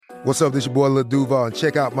What's up, this your boy Lil Duval, and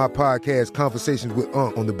check out my podcast, Conversations with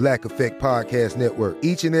Unc, on the Black Effect Podcast Network.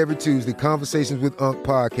 Each and every Tuesday, Conversations with Unc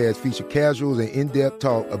podcast feature casuals and in-depth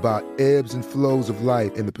talk about ebbs and flows of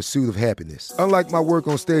life and the pursuit of happiness. Unlike my work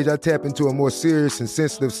on stage, I tap into a more serious and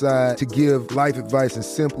sensitive side to give life advice and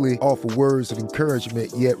simply offer words of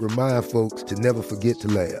encouragement, yet remind folks to never forget to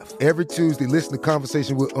laugh. Every Tuesday, listen to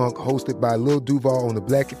Conversations with Unc, hosted by Lil Duval on the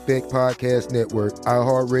Black Effect Podcast Network,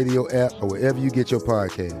 iHeartRadio app, or wherever you get your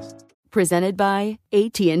podcasts. Presented by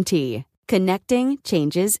AT&T. Connecting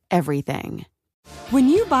changes everything. When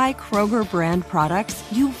you buy Kroger brand products,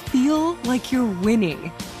 you feel like you're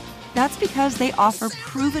winning. That's because they offer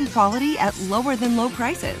proven quality at lower than low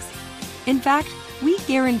prices. In fact, we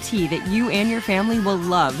guarantee that you and your family will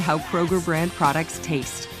love how Kroger brand products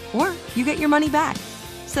taste, or you get your money back.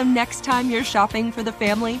 So next time you're shopping for the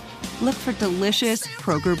family, look for delicious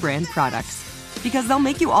Kroger brand products, because they'll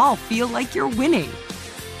make you all feel like you're winning.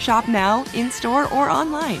 Shop now, in-store, or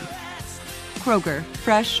online. Kroger,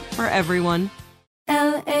 fresh for everyone.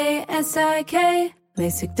 LASIK,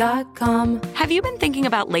 LASIK.com. Have you been thinking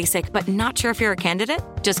about LASIK but not sure if you're a candidate?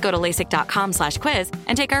 Just go to LASIK.com/quiz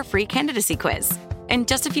and take our free candidacy quiz. In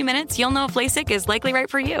just a few minutes, you'll know if LASIK is likely right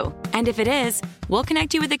for you. And if it is, we'll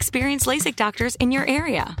connect you with experienced LASIK doctors in your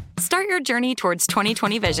area. Start your journey towards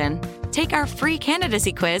 20/20 vision. Take our free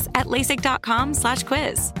candidacy quiz at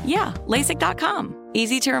LASIK.com/quiz. Yeah, LASIK.com.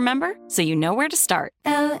 Easy to remember, so you know where to start.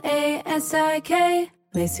 LASIK,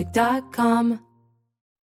 LASIK.com.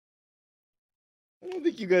 I don't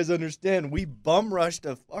think you guys understand. We bum rushed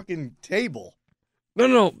a fucking table.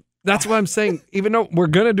 No. That's what I'm saying. Even though we're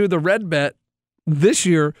going to do the red bet this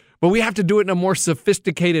year, but we have to do it in a more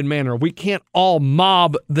sophisticated manner. We can't all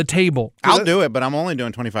mob the table. I'll do it, but I'm only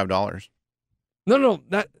doing $25. No.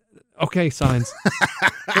 Okay, Signs.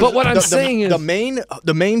 But what I'm saying is...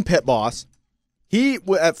 The main pit boss, he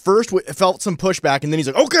at first felt some pushback, and then he's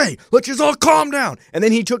like, okay, let's just all calm down. And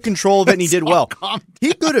then he took control of it, and he did well.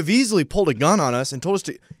 He could have easily pulled a gun on us and told us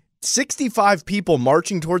to... 65 people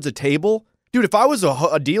marching towards a table. Dude, if I was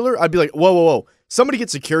a dealer, I'd be like, whoa. Somebody get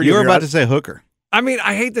security. You were about to say hooker. I mean,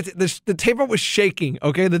 I hate that the table was shaking,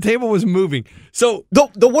 okay? The table was moving. So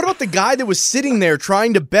what about the guy that was sitting there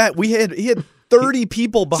trying to bet? He had 30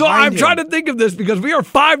 people behind him. So I'm trying to think of this because we are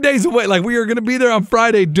 5 days away. Like, we are going to be there on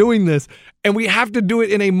Friday doing this, and we have to do it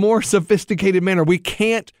in a more sophisticated manner. We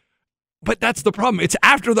can't, but that's the problem. It's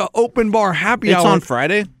after the open bar happy hour. It's on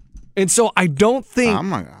Friday? And so I don't think... Oh,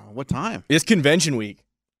 my God. What time? It's convention week.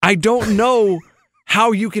 I don't know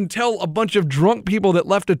how you can tell a bunch of drunk people that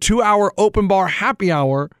left a 2-hour open bar happy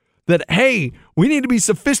hour that, hey, we need to be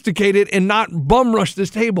sophisticated and not bum rush this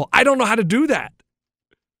table. I don't know how to do that.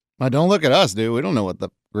 Well, don't look at us, dude. We don't know what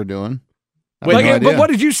we're doing. But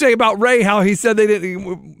what did you say about Ray, how he said they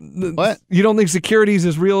didn't... What? You don't think security is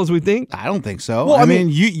as real as we think? I don't think so. Well, I mean,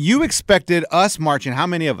 you expected us marching. How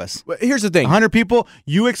many of us? Here's the thing. 100 people?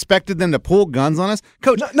 You expected them to pull guns on us?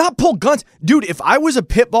 Coach, not pull guns. Dude, if I was a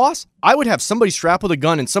pit boss, I would have somebody strapped with a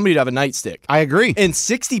gun and somebody to have a nightstick. I agree. And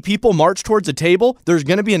 60 people march towards a table, there's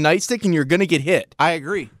going to be a nightstick and you're going to get hit. I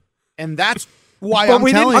agree. And that's why I'm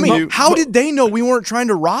telling you. How did they know we weren't trying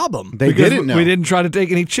to rob them? They didn't know. We didn't try to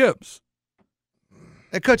take any chips.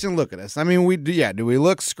 Hey, Coach, and look at us. I mean, do we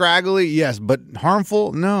look scraggly? Yes, but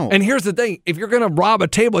harmful? No. And here's the thing. If you're going to rob a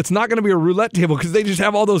table, it's not going to be a roulette table because they just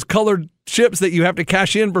have all those colored chips that you have to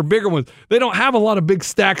cash in for bigger ones. They don't have a lot of big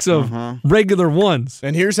stacks of regular ones.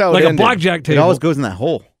 And here's how it ended. Like a blackjack table. It always goes in that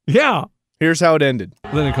hole. Yeah. Here's how it ended.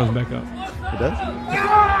 Then it comes back up. It does?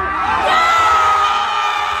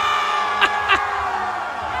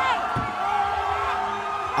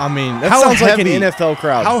 I mean, that sounds like an NFL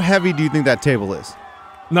crowd. How heavy do you think that table is?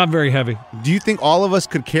 Not very heavy. Do you think all of us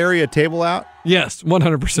could carry a table out? Yes,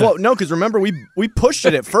 100%. Well, no, because remember, we pushed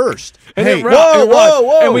it at first. And hey,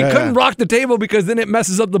 whoa. And we couldn't rock the table because then it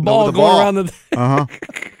messes up the ball going around the...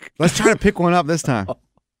 Let's try to pick one up this time.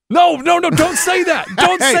 No, don't say that.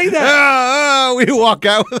 Don't say that. We walk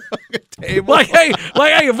out with a table. Like, hey,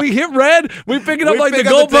 if we hit red, we pick it up like the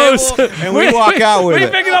goalpost. And we walk out with it.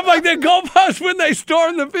 We pick it up like the goalpost when they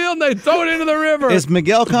storm the field and they throw it into the river. Is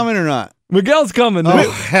Miguel coming or not? Miguel's coming.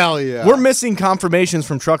 Oh, hell yeah. We're missing confirmations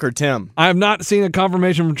from Trucker Tim. I have not seen a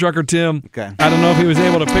confirmation from Trucker Tim. Okay. I don't know if he was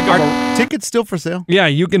able to pick up tickets still for sale? Yeah,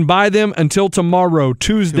 you can buy them until tomorrow,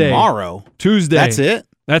 Tuesday. Tomorrow? Tuesday. That's it?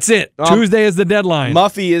 That's it. Tuesday is the deadline.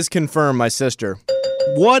 Muffy is confirmed, my sister.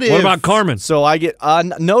 What about Carmen? So I get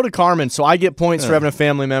no to Carmen. So I get points for having a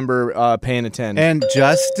family member paying attend. And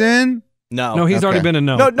Justin? No, he's already been a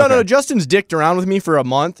no. No. Justin's dicked around with me for a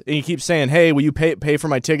month, and he keeps saying, "Hey, will you pay for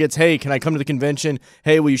my tickets? Hey, can I come to the convention?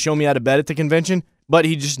 Hey, will you show me how to bet at the convention?" But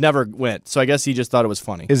he just never went. So I guess he just thought it was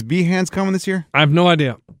funny. Is Behance coming this year? I have no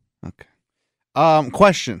idea. Okay.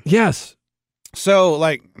 Question. Yes. So,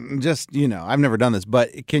 like, just, I've never done this,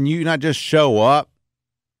 but can you not just show up?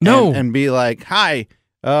 No. And be like, hi,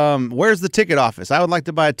 where's the ticket office? I would like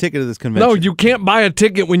to buy a ticket to this convention. No, you can't buy a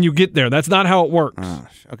ticket when you get there. That's not how it works.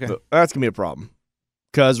 Okay. So that's going to be a problem.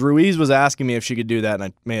 Because Ruiz was asking me if she could do that, and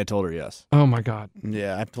I may have told her yes. Oh, my God.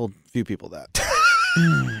 Yeah, I've told a few people that.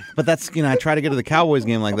 But that's, I tried to get to the Cowboys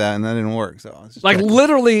game like that, and that didn't work. So it's just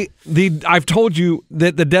literally, I've told you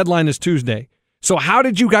that the deadline is Tuesday. So how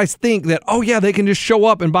did you guys think that, oh, yeah, they can just show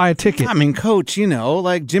up and buy a ticket? I mean, Coach,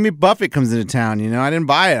 like Jimmy Buffett comes into town, I didn't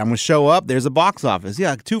buy it. I'm going to show up. There's a box office.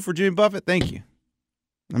 Yeah, 2 for Jimmy Buffett. Thank you.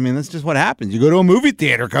 I mean, that's just what happens. You go to a movie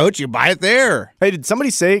theater, Coach. You buy it there. Hey, did somebody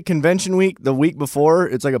say convention week the week before?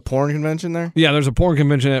 It's like a porn convention there? Yeah, there's a porn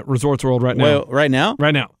convention at Resorts World right now. Well, right now?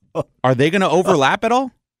 Right now. Are they going to overlap at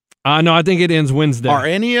all? No, I think it ends Wednesday. Are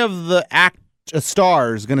any of the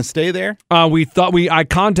stars going to stay there? I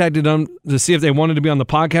contacted them to see if they wanted to be on the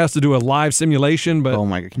podcast to do a live simulation, but oh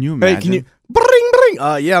my God, can you imagine? Hey, can you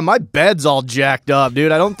bring? Yeah, my bed's all jacked up,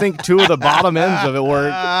 dude. I don't think 2 of the bottom ends of it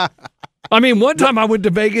work. I mean, one time I went to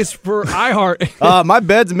Vegas for iHeart. My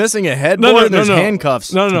bed's missing a headboard and there's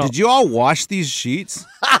handcuffs. No. Did you all wash these sheets?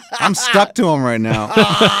 I'm stuck to them right now.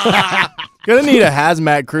 Gonna need a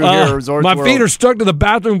hazmat crew here at Resorts My World. feet are stuck to the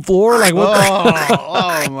bathroom floor. Like what?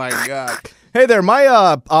 Oh my God. Hey there, my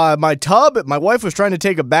tub. My wife was trying to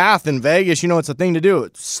take a bath in Vegas. It's a thing to do.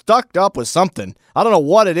 It's stuck up with something. I don't know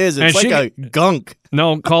what it is. It's like a gunk.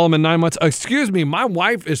 No, call them in 9 months. Excuse me, my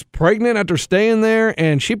wife is pregnant after staying there,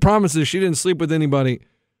 and she promises she didn't sleep with anybody.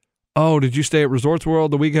 Oh, did you stay at Resorts World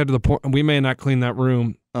the week after the porn? We may not clean that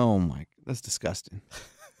room. Oh my, that's disgusting.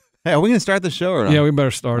 Hey, are we gonna start the show or not? Yeah, we better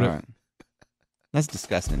start all it. Right. That's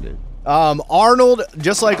disgusting, dude. Arnold,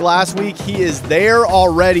 just like last week, he is there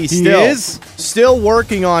already still. He is? Still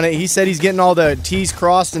working on it. He said he's getting all the T's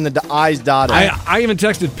crossed and the I's dotted. I even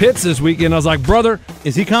texted Pitts this weekend. I was like, brother.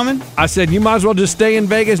 Is he coming? I said, you might as well just stay in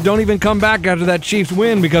Vegas. Don't even come back after that Chiefs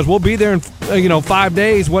win because we'll be there in 5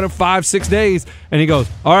 days. What if 5-6 days? And he goes,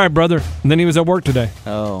 all right, brother. And then he was at work today.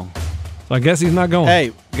 Oh. So I guess he's not going.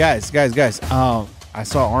 Hey, guys. Oh, I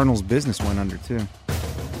saw Arnold's business went under, too.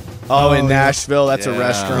 Oh, in Nashville, that's a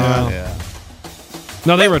restaurant. Yeah.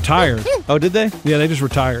 No, they retired. Oh, did they? Yeah, they just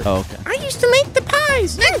retired. Oh, okay. I used to make the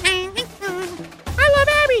pies. I love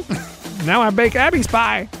Abby. Now I bake Abby's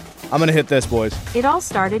pie. I'm going to hit this, boys. It all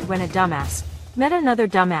started when a dumbass met another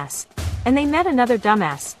dumbass, and they met another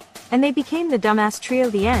dumbass, and they became the dumbass trio.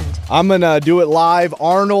 The end. I'm going to do it live.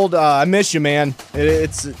 Arnold, I miss you, man.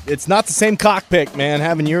 It's not the same cockpit, man,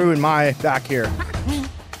 having you and my back here.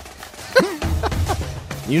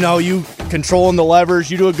 You controlling the levers.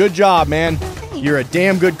 You do a good job, man. You're a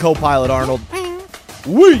damn good co-pilot, Arnold.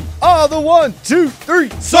 We are the 1, 2, 3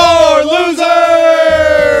 sore losers!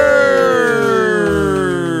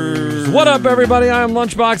 What up, everybody? I am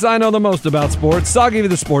Lunchbox. I know the most about sports, so I'll give you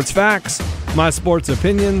the sports facts, my sports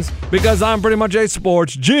opinions, because I'm pretty much a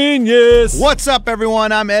sports genius. What's up,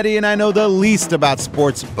 everyone? I'm Eddie, and I know the least about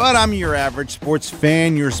sports, but I'm your average sports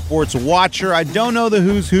fan, your sports watcher. I don't know the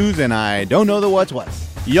who's, and I don't know the what's.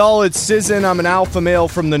 Y'all, it's Sizzin. I'm an alpha male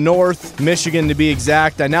from the north, Michigan to be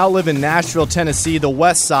exact. I now live in Nashville, Tennessee, the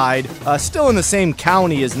west side, still in the same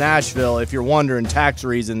county as Nashville, if you're wondering, tax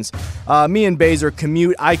reasons. Me and Baser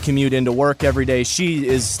commute. I commute into work every day. She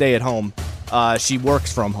is stay-at-home. She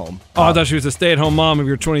works from home. I thought she was a stay-at-home mom of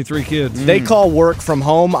your 23 kids. They call work from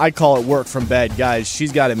home. I call it work from bed. Guys,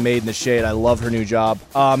 she's got it made in the shade. I love her new job.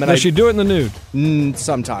 Does she do it in the nude?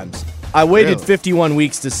 Sometimes. I waited 51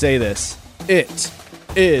 weeks to say this. It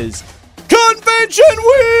is Convention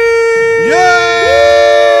Week! Yay!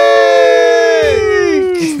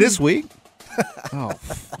 It's this week? Oh.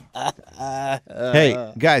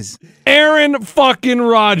 Hey, guys. Aaron fucking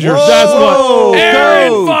Rodgers. Whoa, That's what.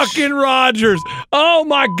 Aaron Coach. fucking Rodgers. Oh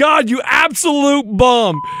my God, you absolute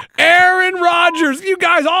bum. Aaron Rodgers. You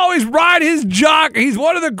guys always ride his jock. He's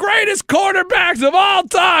one of the greatest quarterbacks of all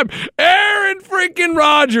time. Aaron freaking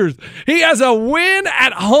Rodgers. He has a win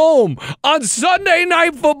at home on Sunday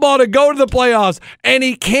Night Football to go to the playoffs, and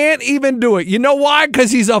he can't even do it. You know why?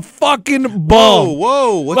 Because he's a fucking bum.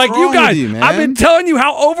 Whoa. What's like wrong you guys, with you, man? I've been telling you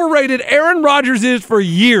how overrated Aaron Rodgers is for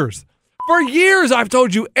years. For years, I've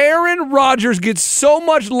told you Aaron Rodgers gets so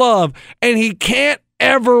much love, and he can't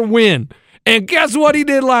ever win. And guess what he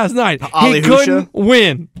did last night? He couldn't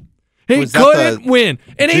win. He couldn't win.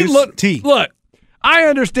 And he look. I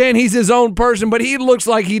understand he's his own person, but he looks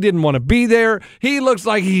like he didn't want to be there. He looks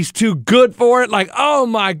like he's too good for it. Like, oh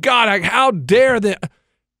my God, how dare the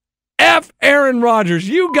F Aaron Rodgers.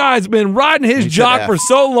 You guys been riding his jock for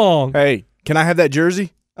so long. Hey, can I have that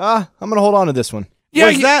jersey? I'm going to hold on to this one. Yeah,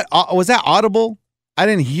 was that audible? I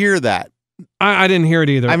didn't hear that. I didn't hear it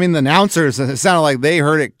either. I mean, the announcers, it sounded like they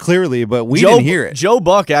heard it clearly, but we didn't hear it. Joe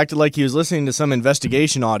Buck acted like he was listening to some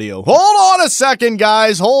investigation audio. Hold on a second,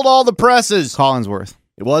 guys. Hold all the presses. Collinsworth.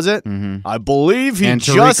 Was it? Mm-hmm. I believe he And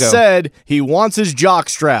just Tirico. said he wants his jock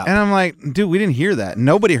strap. And I'm like, dude, we didn't hear that.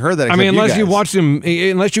 Nobody heard that. I mean, unless you guys. watched him,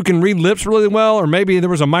 unless you can read lips really well, or maybe there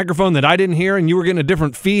was a microphone that I didn't hear and you were getting a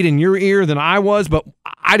different feed in your ear than I was, but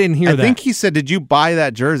I didn't hear that. I think he said, did you buy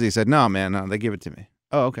that jersey? He said, no, man, no, they give it to me.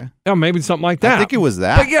 Oh, okay. Yeah, maybe something like that. I think it was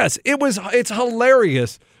that. But yes, it's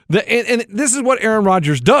hilarious. And this is what Aaron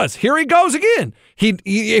Rodgers does. Here he goes again.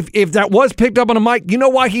 If that was picked up on a mic, you know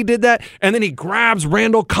why he did that? And then he grabs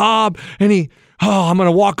Randall Cobb and I'm going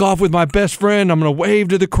to walk off with my best friend. I'm going to wave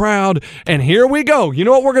to the crowd. And here we go. You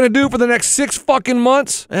know what we're going to do for the next 6 fucking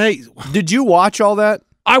months? Hey, did you watch all that?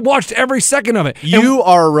 I watched every second of it. You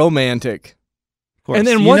are a romantic. Of course. And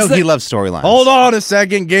then you know he loves storylines. Hold on a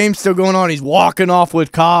second. Game's still going on. He's walking off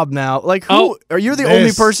with Cobb now. Like, who? Are you the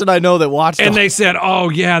only person I know that watched it? And they said,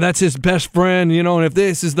 oh, yeah, that's his best friend, you know, and if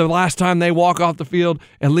this is the last time they walk off the field,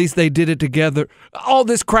 at least they did it together. All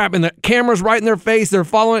this crap, and the camera's right in their face. They're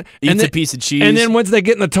following it. Eats a piece of cheese. And then once they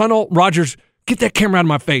get in the tunnel, Rodgers, get that camera out of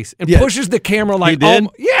my face, and pushes the camera like, he did?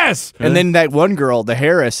 Yes. And then that one girl, the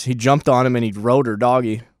Harris, he jumped on him and he rode her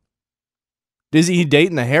doggy. Is he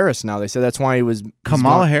dating the Harris now? They said that's why he was...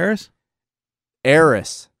 Kamala Harris?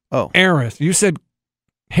 Harris. Oh. Harris. You said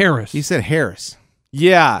Harris. You said Harris.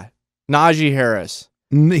 Yeah. Najee Harris.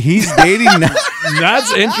 He's dating...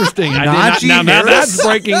 That's interesting. Najee Now Harris? that's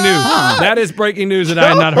breaking news. That is breaking news that I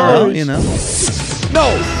had not heard. You know.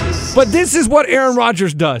 No. But this is what Aaron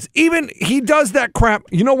Rodgers does. Even he does that crap.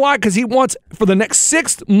 You know why? Because he wants, for the next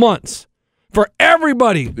 6 months, for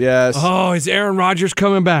everybody. Yes. Oh, is Aaron Rodgers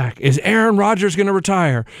coming back? Is Aaron Rodgers going to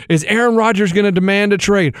retire? Is Aaron Rodgers going to demand a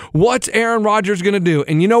trade? What's Aaron Rodgers going to do?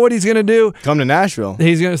 And you know what he's going to do? Come to Nashville.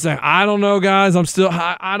 He's going to say, I don't know, guys.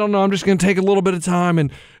 I don't know. I'm just going to take a little bit of time,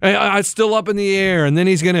 and it's still up in the air. And then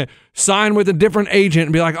he's going to sign with a different agent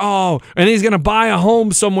and be like, oh, and he's going to buy a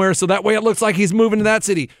home somewhere so that way it looks like he's moving to that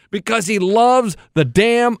city because he loves the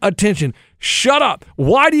damn attention. Shut up.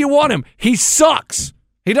 Why do you want him? He sucks.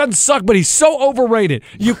 He doesn't suck, but he's so overrated.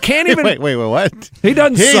 You can't even... Wait, what? He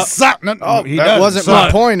doesn't suck. That wasn't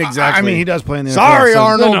my point exactly. I mean, he does play in the NFL. Sorry,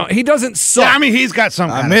 Arnold. No, he doesn't suck. Yeah, I mean, he's got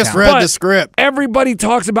some I kind of misread talent. the script. Everybody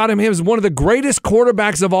talks about him as one of the greatest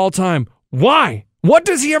quarterbacks of all time. Why? What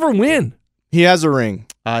does he ever win? He has a ring.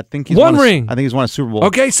 I think he's One won ring. I think he's won a Super Bowl.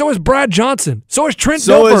 Okay, so is Brad Johnson. So is Trent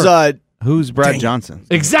So Dilfer. is Who's Brad Johnson?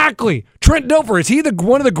 Exactly. Trent Dilfer. Is he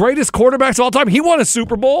one of the greatest quarterbacks of all time? He won a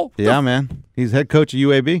Super Bowl. Yeah, man. He's head coach of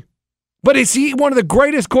UAB. But is he one of the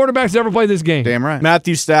greatest quarterbacks to ever play this game? Damn right.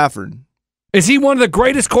 Matthew Stafford. Is he one of the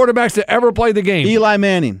greatest quarterbacks to ever play the game? Eli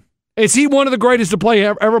Manning. Is he one of the greatest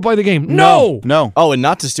to ever play the game? No. Oh, and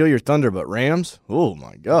not to steal your thunder, but Rams? Oh,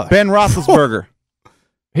 my God. Ben Roethlisberger.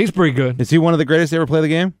 He's pretty good. Is he one of the greatest to ever play the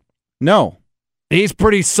game? No. He's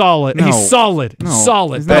pretty solid. No. He's solid. No.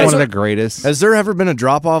 Solid. He's not one of the greatest. Has there ever been a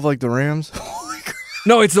drop-off like the Rams?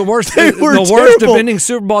 No, it's the worst. They were the worst terrible. defending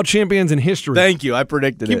Super Bowl champions in history. Thank you. I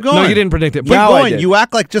predicted Keep it. going. No, you didn't predict it. Keep Now I going. did. You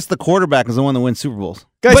act like just the quarterback is the one that wins Super Bowls.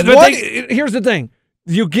 Guys, But what? here's the thing.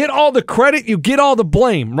 You get all the credit, you get all the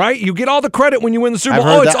blame, right? You get all the credit when you win the Super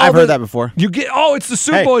Bowl. I've heard that before. You get it's the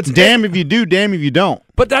Super Hey, Bowl. It's damn if you do, damn if you don't.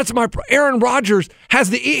 But that's Aaron Rodgers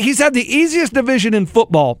he's had the easiest division in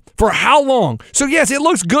football for how long? So yes, it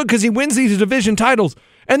looks good because he wins these division titles,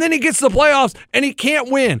 and then he gets to the playoffs and he can't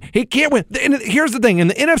win. He can't win. And here's the thing: in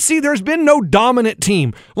the NFC, there's been no dominant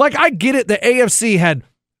team. Like I get it, the AFC had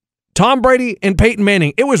Tom Brady and Peyton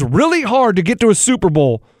Manning. It was really hard to get to a Super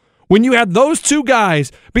Bowl when you had those two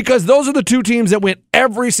guys because those are the two teams that went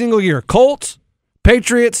every single year. Colts,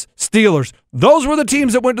 Patriots, Steelers. Those were the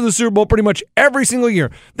teams that went to the Super Bowl pretty much every single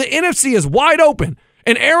year. The NFC is wide open,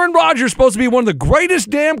 and Aaron Rodgers is supposed to be one of the greatest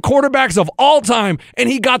damn quarterbacks of all time, and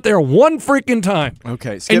he got there one freaking time.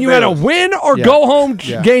 Okay, Skip and you had a Bayless. win or go home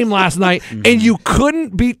game last night, and you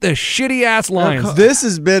couldn't beat the shitty-ass Lions. This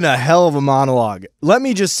has been a hell of a monologue. Let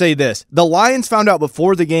me just say this. The Lions found out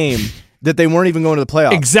before the game that they weren't even going to the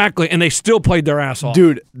playoffs. Exactly, and they still played their ass off.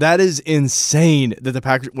 Dude, that is insane that the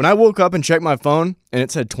Packers... When I woke up and checked my phone and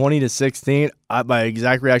it said 20-16, my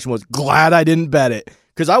exact reaction was, glad I didn't bet it.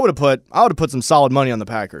 Because I would have put some solid money on the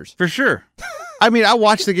Packers. For sure. I mean, I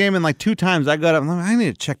watched the game and like 2 times I got up and I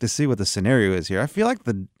need to check to see what the scenario is here. I feel like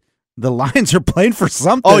the the Lions are playing for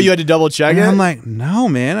something. Oh, you had to double check it? I'm like, no,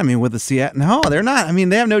 man. I mean, with the Seattle, no, they're not. I mean,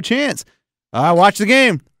 they have no chance. I watched the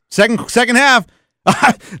game. Second half.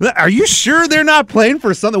 Are you sure they're not playing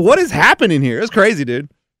for something? What is happening here? It's crazy,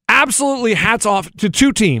 dude. Absolutely hats off to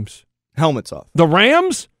two teams. Helmets off. The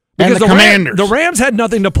Rams. And Because the Commanders. The Rams had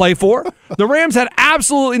nothing to play for. The Rams had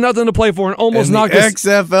absolutely nothing to play for and almost And knocked the us.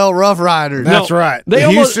 XFL Rough Riders. That's right. They The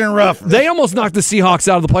almost, Houston Roughness. They almost knocked the Seahawks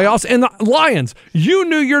out of the playoffs. And the Lions, you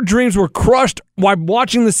knew your dreams were crushed while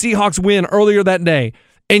watching the Seahawks win earlier that day.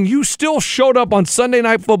 And you still showed up on Sunday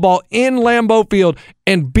Night Football in Lambeau Field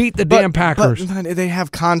and beat the damn Packers. But they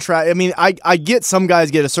have contract. I mean, I get some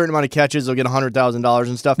guys get a certain amount of catches. They'll get $100,000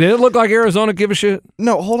 and stuff. Did it look like Arizona give a shit?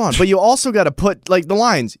 No, hold on. But you also got to put, like, the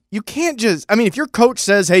Lions. You can't just, I mean, if your coach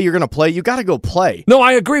says, hey, you're going to play, you got to go play. No,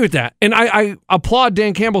 I agree with that. And I applaud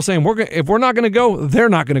Dan Campbell saying, if we're not going to go, they're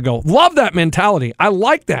not going to go. Love that mentality. I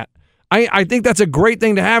like that. I think that's a great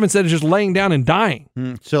thing to have instead of just laying down and dying.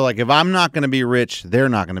 So, like, if I'm not going to be rich, they're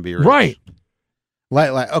not going to be rich. Right.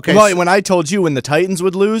 Like, okay. Well, when I told you when the Titans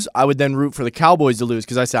would lose, I would then root for the Cowboys to lose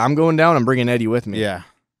because I said, I'm going down, I'm bringing Eddie with me. Yeah.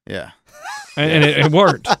 And it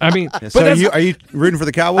worked. I mean, but So are you rooting for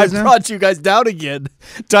the Cowboys I now? brought you guys down again.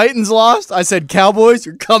 Titans lost. I said, Cowboys,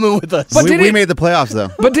 you're coming with us. But we made the playoffs, though.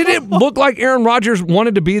 But did it look like Aaron Rodgers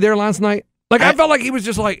wanted to be there last night? Like, I felt like he was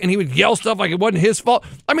just like, and he would yell stuff like it wasn't his fault.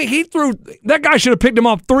 I mean, that guy should have picked him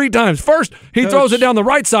up 3 times. First, he throws it down the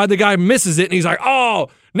right side. The guy misses it, and he's like, oh.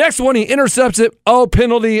 Next one, he intercepts it. Oh,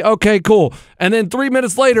 penalty. Okay, cool. And then 3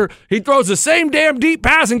 minutes later, he throws the same damn deep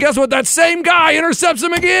pass, and guess what? That same guy intercepts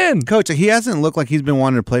him again. Coach, he hasn't looked like he's been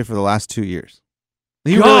wanting to play for the last 2 years.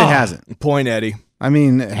 He really hasn't. Point, Eddie. I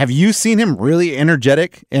mean, have you seen him really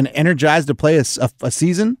energetic and energized to play a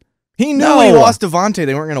season? He knew he lost Devontae.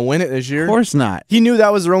 They weren't going to win it this year. Of course not. He knew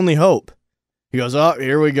that was their only hope. He goes, oh,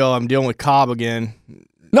 here we go. I'm dealing with Cobb again.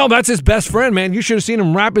 No, that's his best friend, man. You should have seen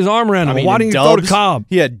him wrap his arm around him. I mean, Why didn't you throw to Cobb?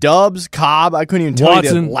 He had Dubs, Cobb. I couldn't even tell you.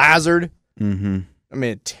 Watson. He had Lazard. Mm-hmm. I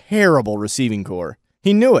mean, a terrible receiving core.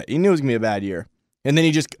 He knew it. He knew it was going to be a bad year. And then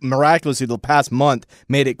he just miraculously, the past month,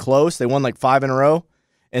 made it close. They won like 5 in a row.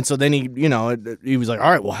 And so then he was like, all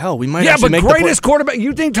right, well, hell, we might actually make greatest quarterback.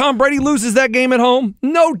 You think Tom Brady loses that game at home?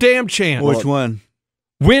 No damn chance. Which one?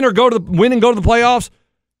 Win and go to the playoffs?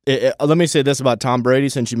 Let me say this about Tom Brady,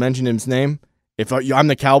 since you mentioned his name. If I'm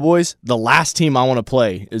the Cowboys, the last team I want to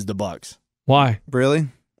play is the Bucs. Why? Really?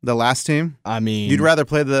 The last team? I mean, you'd rather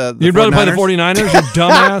play the You'd rather play the 49ers, you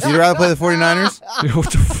dumbass? You'd rather play the 49ers?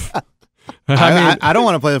 What the I don't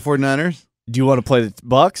want to play the 49ers. Do you want to play the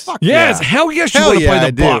Bucs? Yes, yeah. hell yes, you Hell want to yeah, play I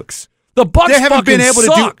the do. Bucs. The Bucs They haven't been able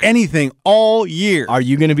suck. to do anything all year. Are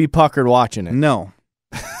you going to be puckered watching it? No.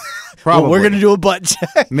 Well, Probably. we're going to do a butt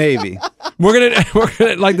check. Maybe. We're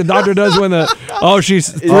gonna like the doctor does when she's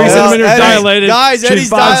 3 Eddie, centimeters dilated. guys, she's Eddie's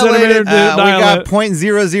 5 dilated. centimeters We got dilated.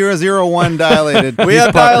 .0001 dilated. We He's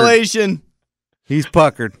have puckered. dilation. He's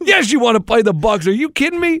puckered. Yes, you want to play the Bucs. Are you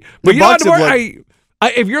kidding me? The But you don't have Bucs to have worry.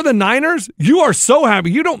 If you're the Niners, you are so happy.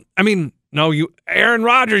 You don't. I mean, no, Aaron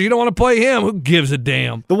Rodgers. You don't want to play him. Who gives a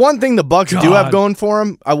damn? The one thing the Bucs do God. have going for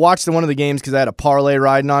them, I watched one of the games because I had a parlay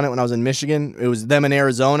riding on it when I was in Michigan. It was them in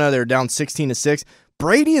Arizona. They were down 16-6.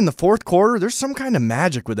 Brady in the fourth quarter, there's some kind of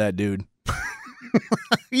magic with that dude.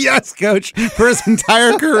 Yes, coach. For his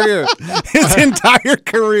entire career. His entire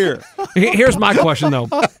career. Here's my question, though.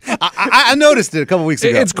 I noticed it a couple weeks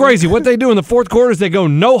ago. It's crazy. What they do in the fourth quarter is they go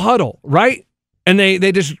no huddle, right? And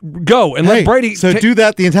they just go and let Brady. So do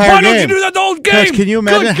that the entire Why game. don't you do that the whole game? Coach, can you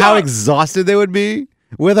imagine Good how God. exhausted they would be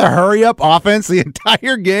with a hurry-up offense the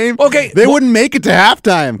entire game? Okay, They wouldn't make it to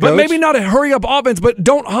halftime, But Coach. maybe not a hurry up offense, but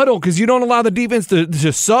don't huddle because you don't allow the defense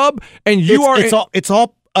to sub, and It's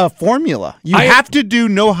all a formula. You have to do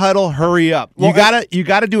no huddle, hurry up. You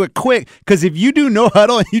gotta do it quick because if you do no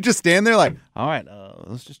huddle and you just stand there like, all right,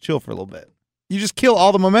 let's just chill for a little bit. You just kill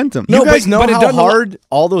all the momentum. You guys know but it how doesn't hard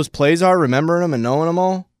all those plays are, remembering them and knowing them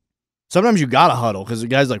all? Sometimes you got to huddle because the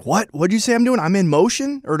guy's like, what? What'd you say I'm doing? I'm in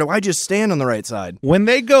motion? Or do I just stand on the right side? When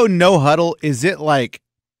they go no huddle, is it like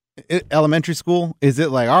elementary school? Is it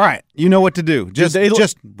like, all right, you know what to do? Just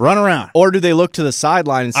run around. Or do they look to the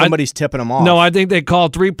sideline and somebody's tipping them off? No, I think they call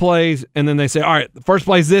 3 plays, and then they say, all right, the first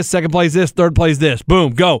play's this, second play's this, third play's this.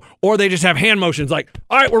 Boom, go. Or they just have hand motions like,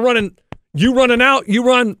 all right, we're running. You running out, you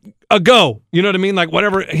run a go. You know what I mean? Like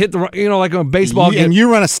whatever, hit the, like a baseball game. And you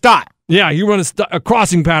run a stop. Yeah, you run a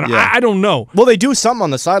crossing pattern. Yeah. I don't know. Well, they do something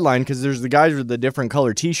on the sideline because there's the guys with the different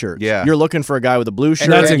color T-shirts. Yeah. You're looking for a guy with a blue shirt,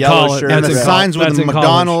 that's in yellow college. shirt. And the That's in signs college. with That's in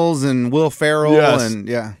McDonald's and Will Ferrell Yes. and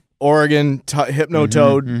yeah. Oregon,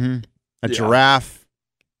 Hypno-Toad. A giraffe.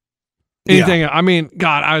 Anything. I mean,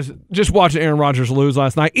 God, I was just watching Aaron Rodgers lose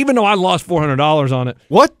last night, even though I lost $400 on it.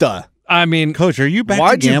 What the? I mean, Coach, are you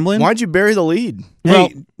back to gambling? Why'd you bury the lead?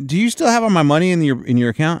 Hey, do you still have all my money in your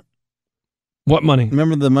account? What money?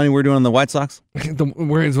 Remember the money we're doing on the White Sox?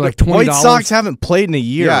 Where it's like $20. White Sox haven't played in a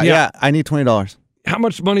year. Yeah. I need $20. How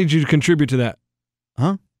much money did you contribute to that?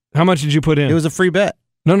 Huh? How much did you put in? It was a free bet.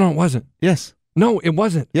 No, it wasn't. Yes. No, it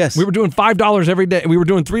wasn't. Yes. We were doing $5 every day. We were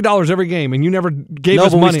doing $3 every game, and you never gave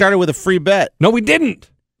us money. No, but we started with a free bet. No, we didn't.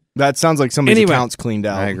 That sounds like somebody's account's cleaned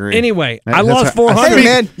out. I agree. Anyway, I lost 400. Hey,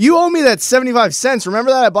 man, you owe me that 75 cents.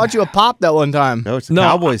 Remember that? I bought you a pop that one time. No, the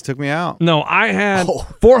Cowboys took me out. No, I had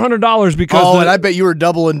 $400 because... and I bet you were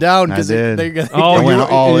doubling down. I did. I went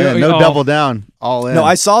all in. No double down. All in. No,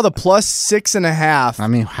 I saw the plus 6.5. I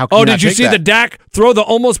mean, how can you did you see the Dak throw the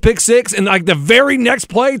almost pick six and like the very next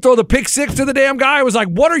play throw the pick six to the damn guy? I was like,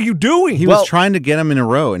 what are you doing? He was trying to get him in a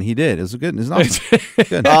row, and he did. It was good. It was awesome.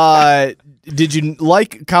 Good. Did you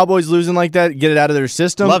like Cowboys losing like that? Get it out of their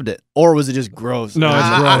system? Loved it. Or was it just gross? No, it's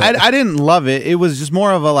gross. I didn't love it. It was just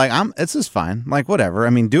more of a it's just fine. Like, whatever. I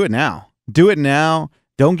mean, do it now. Do it now.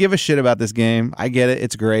 Don't give a shit about this game. I get it.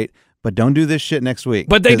 It's great. But don't do this shit next week.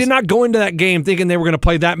 But they did not go into that game thinking they were going to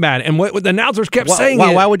play that bad. And what the announcers kept saying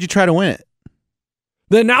why would you try to win it?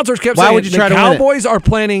 The announcers kept Why saying would you try the to win it? Cowboys are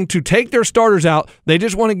planning to take their starters out. They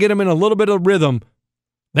just want to get them in a little bit of rhythm.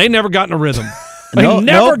 They never got in a rhythm. They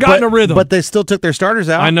never got in a rhythm. But they still took their starters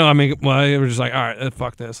out. I know. I mean, well, they were just like, all right,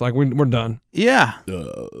 fuck this. Like, we're done. Yeah.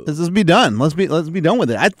 Let's be done. Let's be done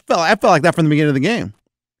with it. I felt like that from the beginning of the game.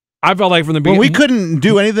 I felt like from the beginning. When we couldn't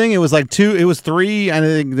do anything, it was like three, I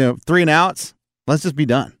think, 3 and outs. Let's just be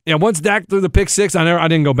done. Yeah, once Dak threw the pick six, I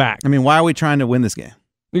didn't go back. I mean, why are we trying to win this game?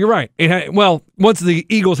 You're right. Once the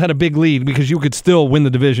Eagles had a big lead because you could still win the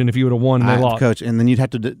division if you would have won and they lost. Coach, and then you'd have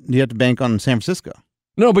to bank on San Francisco.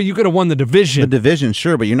 No, but you could have won the division. The division,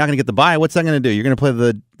 sure, but you're not going to get the bye. What's that going to do? You're going to play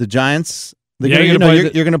the Giants? You're going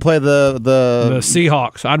to play the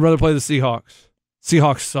Seahawks. I'd rather play the Seahawks.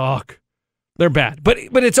 Seahawks suck. They're bad. But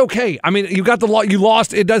it's okay. I mean, you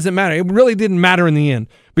lost. It doesn't matter. It really didn't matter in the end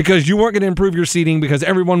because you weren't going to improve your seating because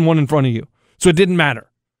everyone won in front of you. So it didn't matter.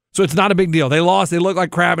 So it's not a big deal. They lost. They look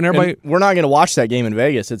like crap, and everybody. And we're not going to watch that game in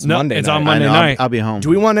Vegas. It's Monday. It's night. on Monday night. I'll be home. Do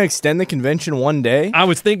we want to extend the convention one day? I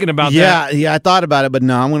was thinking about that. Yeah, I thought about it, but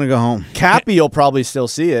no, I'm going to go home. Cappy will probably still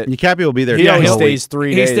see it. Cappy will be there. He always stays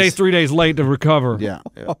 3 days. He stays 3 days late to recover. Yeah.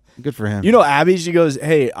 Good for him. You know, Abby, she goes,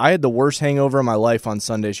 hey, I had the worst hangover of my life on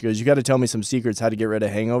Sunday. She goes, you got to tell me some secrets how to get rid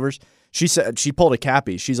of hangovers. She said she pulled a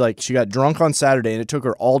Cappy. She's like, she got drunk on Saturday, and it took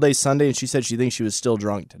her all day Sunday, and she said she thinks she was still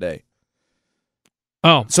drunk today.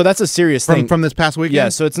 Oh. So that's a serious thing. From this past weekend? Yeah,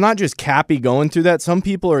 so it's not just Cappy going through that. Some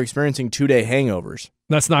people are experiencing 2-day hangovers.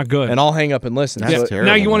 That's not good. And I'll hang up and listen. That's terrible.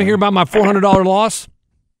 Now you want to hear about my $400 loss?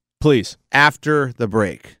 Please. After the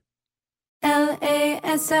break.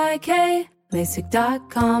 LASIK,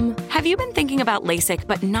 LASIK.com. Have you been thinking about LASIK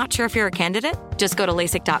but not sure if you're a candidate? Just go to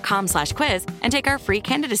LASIK.com/quiz and take our free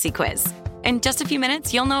candidacy quiz. In just a few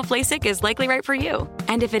minutes, you'll know if LASIK is likely right for you.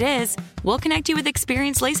 And if it is, we'll connect you with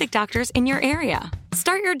experienced LASIK doctors in your area.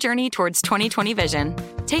 Start your journey towards 20/20 vision.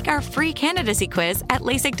 Take our free candidacy quiz at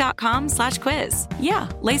LASIK.com/quiz. Yeah,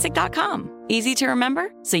 LASIK.com. Easy to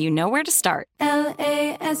remember, so you know where to start.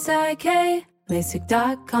 LASIK,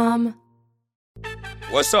 LASIK.com.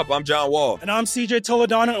 What's up? I'm John Wall. And I'm CJ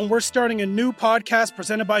Toledano, and we're starting a new podcast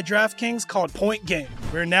presented by DraftKings called Point Game.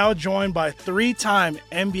 We're now joined by 3-time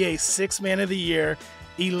NBA Sixth Man of the Year,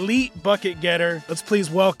 elite bucket getter. Let's please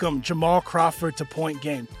welcome Jamal Crawford to Point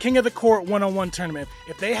Game. King of the Court one-on-one tournament.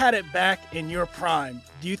 If they had it back in your prime,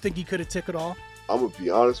 do you think you could have took it all? I'm going to be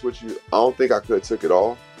honest with you. I don't think I could have took it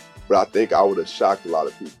all, but I think I would have shocked a lot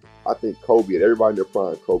of people. I think Kobe and everybody in their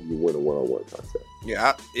prime, Kobe would win a one-on-one contest.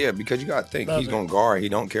 Yeah, because you got to think he's going to guard. He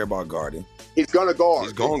don't care about guarding. He's going to guard.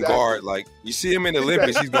 He's going to guard. Like, you see him in the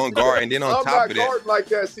Olympics, he's going to guard. And then on top of that. I'm not guarding like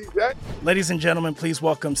that, CJ. Ladies and gentlemen, please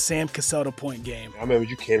welcome Sam Cassell to Point Game. I remember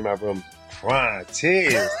you came out from crying,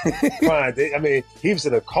 tears, crying. I mean, he was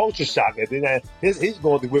in a culture shock. And then he's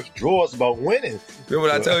going through withdrawals about winning. Remember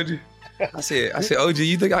what I told you? I said, OG,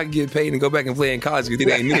 you think I can get paid and go back and play in college because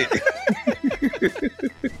it ain't it?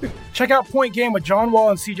 Check out Point Game with John Wall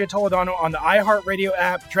and CJ Toledano on the iHeartRadio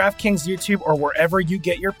app, DraftKings YouTube, or wherever you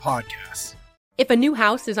get your podcasts. If a new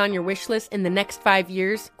house is on your wish list in the next 5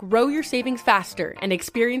 years, grow your savings faster and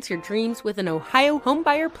experience your dreams with an Ohio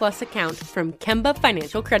Homebuyer Plus account from Kemba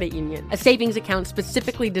Financial Credit Union. A savings account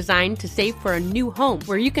specifically designed to save for a new home,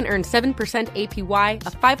 where you can earn 7% APY,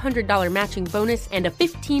 a $500 matching bonus, and a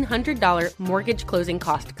 $1,500 mortgage closing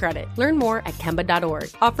cost credit. Learn more at Kemba.org.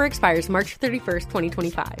 Offer expires March 31st,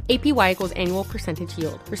 2025. APY equals annual percentage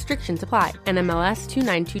yield. Restrictions apply. NMLS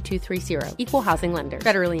 292230. Equal housing lender.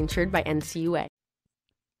 Federally insured by NCUA.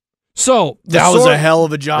 So that was a hell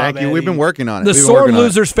of a job. Thank you. Eddie. We've been working on it. The We've been Sore working on it.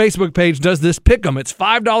 Losers Facebook page does this pick 'em. It's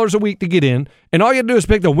 $5 a week to get in, and all you have to do is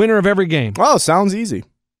pick the winner of every game. Wow, sounds easy.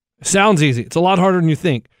 Sounds easy. It's a lot harder than you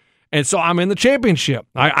think. And so I'm in the championship.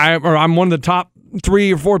 I'm one of the top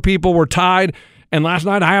 3 or 4 people. We're tied. And last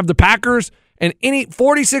night I have the Packers, and any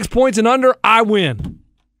 46 points and under, I win.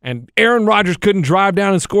 And Aaron Rodgers couldn't drive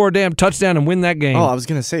down and score a damn touchdown and win that game. Oh, I was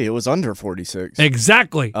going to say it was under 46.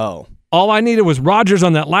 Exactly. Oh. All I needed was Rodgers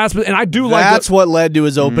on that last, and I do like that's what led to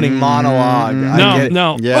his opening monologue.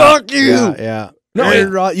 No. Yeah. Fuck you. Yeah. No,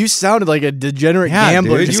 Aaron you sounded like a degenerate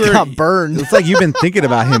gambler. Dude, Just got burned. It's like you've been thinking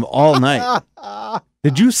about him all night.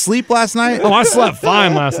 Did you sleep last night? Oh, I slept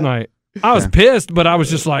fine last night. I was pissed, but I was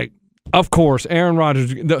just like, of course, Aaron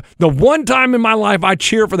Rodgers. The one time in my life I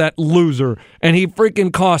cheer for that loser, and he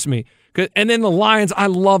freaking cost me. And then the Lions, I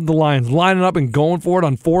love the Lions lining up and going for it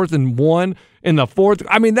on 4th and 1 in the 4th.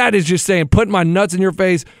 I mean, that is just saying, putting my nuts in your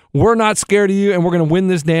face. We're not scared of you, and we're going to win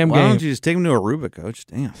this damn Why game. don't you just take him to Aruba, Coach?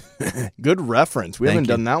 Damn. Good reference. We haven't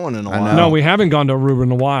done that one in a while. No, we haven't gone to Aruba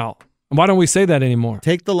in a while. Why don't we say that anymore?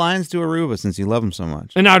 Take the Lions to Aruba since you love them so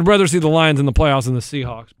much. And I'd rather see the Lions in the playoffs than the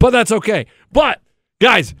Seahawks. But that's okay. But,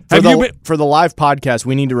 guys, for the live podcast,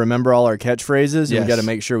 we need to remember all our catchphrases, and we got to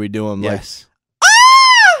make sure we do them. Yes.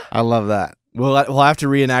 I love that. We'll have to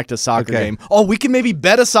reenact a soccer Okay. game. Oh, we can maybe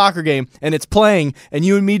bet a soccer game, and it's playing, and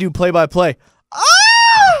you and me do play-by-play.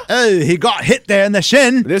 Oh, he got hit there in the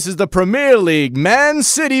shin. This is the Premier League. Man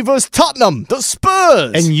City vs. Tottenham. The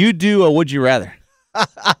Spurs. And you do a would you rather.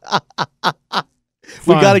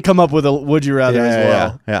 We got to come up with a would you rather as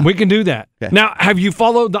well. Yeah. We can do that. Okay. Now, have you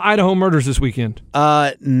followed the Idaho murders this weekend?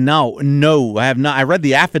 No, I have not. I read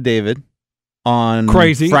the affidavit on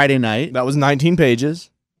Crazy. Friday night. That was 19 pages.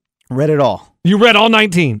 Read it all. You read all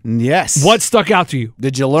 19? Yes. What stuck out to you?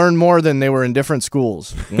 Did you learn more than they were in different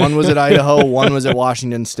schools? One was at Idaho, one was at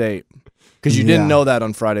Washington State. Because you didn't know that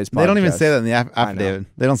on Friday's podcast. They don't even say that in the affidavit.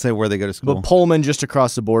 They don't say where they go to school. But Pullman just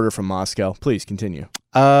across the border from Moscow. Please continue.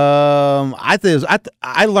 I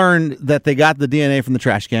learned that they got the DNA from the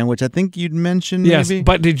trash can, which I think you'd mentioned. Yes, maybe?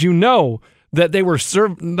 but did you know that they were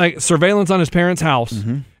surveillance on his parents' house,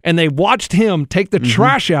 and they watched him take the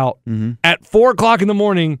trash out at 4 o'clock in the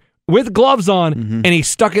morning with gloves on, and he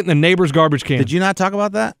stuck it in the neighbor's garbage can. Did you not talk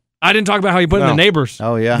about that? I didn't talk about how he put it in the neighbors.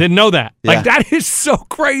 Oh, yeah. Didn't know that. Yeah. Like, that is so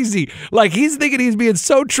crazy. Like, he's thinking he's being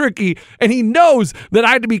so tricky, and he knows that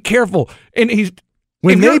I have to be careful. And he's...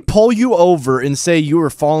 When they pull you over and say you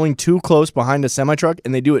were falling too close behind a semi-truck,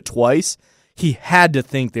 and they do it twice, he had to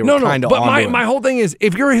think they were kind of but onto him. my whole thing is,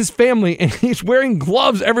 if you're his family and he's wearing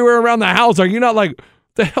gloves everywhere around the house, are you not like,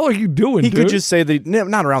 the hell are you doing, He dude? could just say,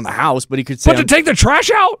 not around the house, but he could say... But to take the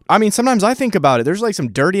trash out? I mean, sometimes I think about it. There's like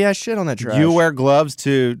some dirty-ass shit on that trash. You wear gloves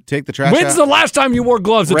to take the trash When's out? the last time you wore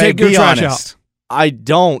gloves to Ray, take your be trash honest. out? I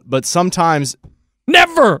don't, but sometimes...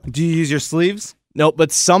 Never! Do you use your sleeves? No,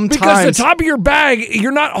 but sometimes... Because the top of your bag,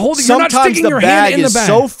 you're not holding, you're not Sometimes sticking the your bag hand in the is bag.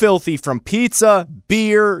 so filthy from pizza,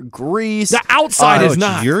 beer, grease. The outside is Coach,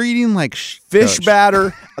 not. You're eating like Fish Coach.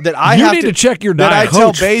 batter that I You have need to check your that I diet. tell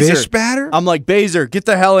Coach, Baser, fish batter? I'm like, Baser, get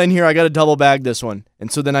the hell in here. I got to double bag this one.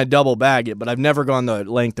 And so then I double bag it, but I've never gone the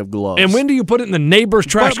length of gloves. And when do you put it in the neighbor's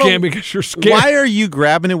trash But- can because you're scared? Why are you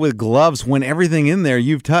grabbing it with gloves when everything in there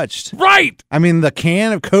you've touched? Right! I mean, the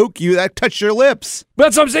can of Coke, that touched your lips.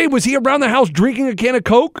 That's what I'm saying. Was he around the house drinking a can of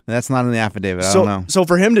Coke? That's not in the affidavit. I don't know. So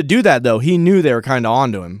for him to do that, though, he knew they were kind of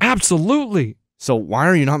onto him. Absolutely. So why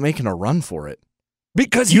are you not making a run for it?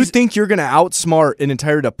 Because you think you're going to outsmart an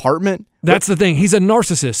entire department? That's the thing. He's a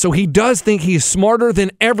narcissist. So he does think he's smarter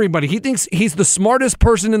than everybody. He thinks he's the smartest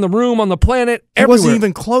person in the room, on the planet, He everywhere. wasn't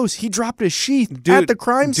even close. He dropped his sheath at the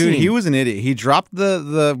crime scene. Dude, he was an idiot. He dropped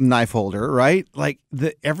the knife holder, right? Like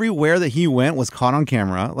everywhere that he went was caught on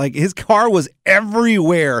camera. Like his car was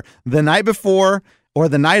everywhere the night before or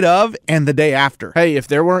the night of and the day after. Hey, if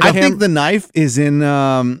there weren't I think the knife is in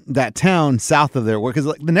that town south of there, because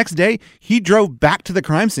like the next day he drove back to the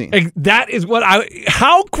crime scene. That is what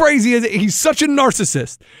how crazy is it? He's such a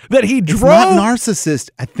narcissist that he It's drove. not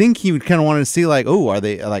narcissist. I think he would kind of wanted to see like, oh, are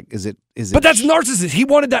they like, is it? But that's narcissist. He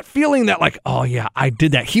wanted that feeling that like, oh yeah, I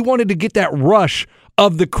did that. He wanted to get that rush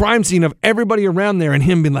of the crime scene of everybody around there and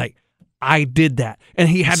him being like, I did that. And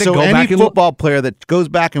he had to so go any back and football player that goes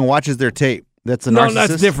back and watches their tape, that's a No, narcissist?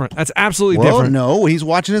 that's different. That's absolutely Well, different. no, he's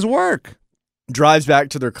watching his work. drives back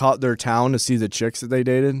to their town to see the chicks that they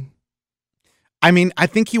dated. I mean, I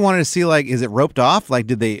think he wanted to see like, is it roped off?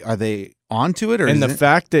 Like, are they onto it? Or And is the it?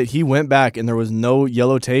 fact that he went back and there was no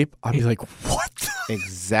yellow tape, I'd be like, what?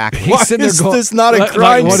 Exactly. Why is this not a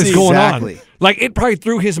crime what is scene? going Exactly. on? Like it probably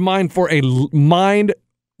threw his mind for a mind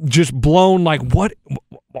just blown. Like, what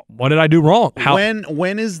did I do wrong?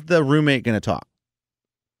 When is the roommate going to talk?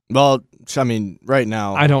 Well, I mean, right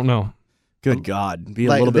now. I don't know. Good God. Be a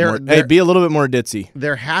Like, little bit they're- more. they're- Hey, be a little bit more ditzy.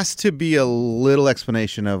 There has to be a little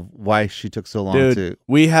explanation of why she took so long Dude, to.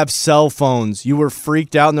 we have cell phones. You were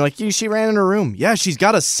freaked out, and they're like, yeah, she ran in her room. Yeah, she's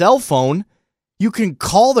got a cell phone. You can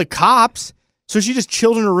call the cops. So she just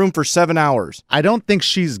chilled in her room for 7 hours. I don't think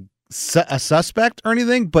she's a suspect or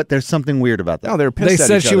anything, but there's something weird about that. No, they're pissed They at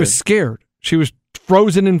said each she other. was scared. She was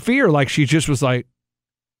frozen in fear. Like she just was like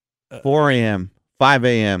 4 a.m., 5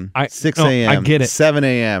 a.m., 6 no, a.m., I get it. 7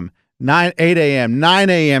 a.m., 8 a.m., 9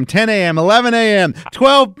 a.m., 10 a.m., 11 a.m.,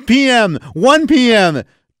 12 p.m., 1 p.m.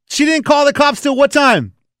 She didn't call the cops till what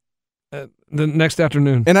time? the next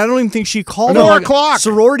afternoon. And I don't even think she called 4 them. o'clock.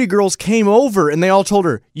 Sorority girls came over, and they all told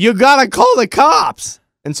her, you got to call the cops.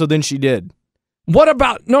 And so then she did. What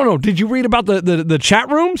about, no, did you read about the chat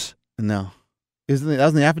rooms? No. That was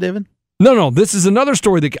in the affidavit? No, this is another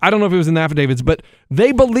story that I don't know if it was in the affidavits, but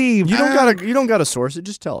they believe You don't got to source it.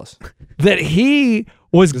 Just tell us. that he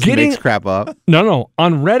was Just getting makes crap up. No,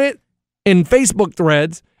 on Reddit and Facebook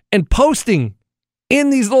threads and posting in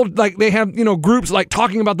these little, like they have, groups like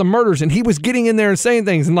talking about the murders, and he was getting in there and saying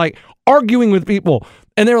things and like arguing with people.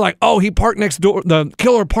 And they were like, oh, he parked next door, the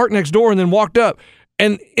killer parked next door and then walked up.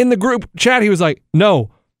 And in the group chat, he was like,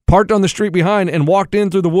 no, parked on the street behind and walked in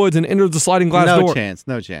through the woods and entered the sliding glass door.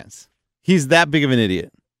 No chance. He's that big of an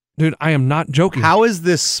idiot. Dude, I am not joking. How is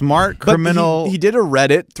this smart But criminal? he did a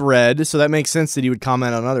Reddit thread, so that makes sense that he would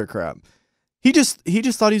comment on other crap. He just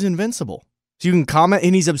thought he was invincible. So you can comment,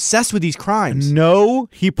 and he's obsessed with these crimes. No,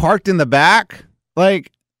 he parked in the back.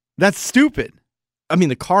 Like, that's stupid. I mean,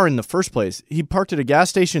 the car in the first place, he parked at a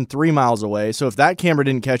gas station 3 miles away. So if that camera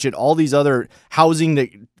didn't catch it, all these other housing that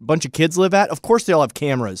a bunch of kids live at, of course they all have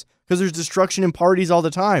cameras because there's destruction in parties all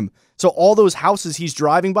the time. So all those houses he's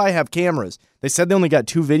driving by have cameras. They said they only got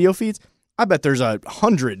 2 video feeds. I bet there's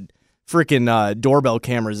 100 freaking doorbell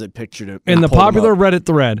cameras that pictured it. In the pulled them popular up. Reddit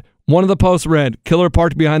thread, one of the posts read, killer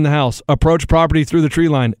parked behind the house, approached property through the tree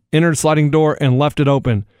line, entered sliding door, and left it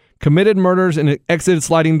open. Committed murders and exited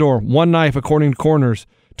sliding door, 1 knife according to coroners.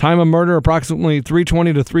 Time of murder approximately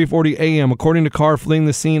 3:20 to 3:40 a.m. according to car fleeing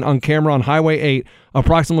the scene on camera on Highway 8,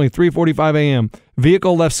 approximately 3:45 a.m.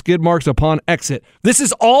 Vehicle left skid marks upon exit. This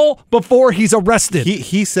is all before he's arrested.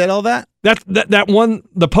 He said all that? That one,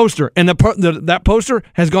 the poster, and that poster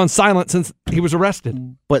has gone silent since he was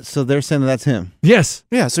arrested. But so they're saying that's him. Yes.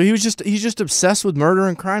 Yeah, so he's just obsessed with murder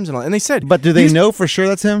and crimes and all. And they said, But do they know for sure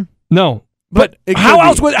that's him? No. But it how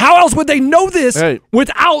could else would they know this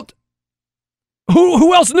without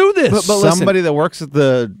who else knew this? But listen, Somebody that works at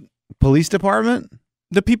the police department?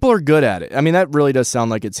 the people are good at it. I mean, that really does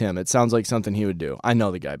sound like it's him. It sounds like something he would do. I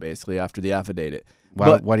know the guy basically after the affidavit.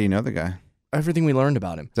 Why do you know the guy? Everything we learned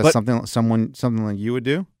about him. Is that something like you would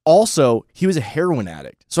do? Also, he was a heroin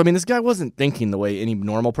addict. So, I mean, this guy wasn't thinking the way any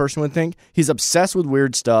normal person would think. He's obsessed with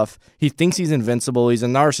weird stuff. He thinks he's invincible. He's a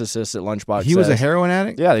narcissist at Lunchbox. He was a heroin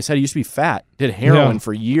addict? Yeah, they said he used to be fat. Did heroin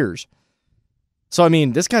for years. So, I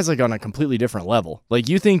mean, this guy's like on a completely different level. Like,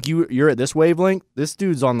 you think you're at this wavelength? This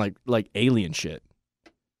dude's on like alien shit.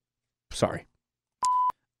 Sorry.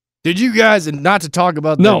 Did you guys, and not to talk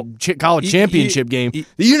about the college championship game,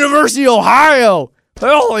 the University of Ohio.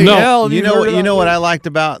 Holy hell! You know what I liked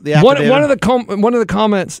about the affidavit? One of the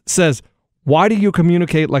comments says, "Why do you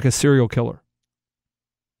communicate like a serial killer?"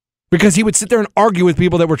 Because he would sit there and argue with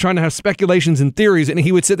people that were trying to have speculations and theories, and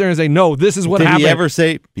he would sit there and say, "No, this is what Did happened." he ever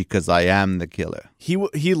say, "Because I am the killer"? He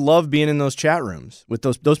loved being in those chat rooms with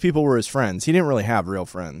those people were his friends. He didn't really have real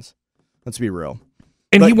friends. Let's be real.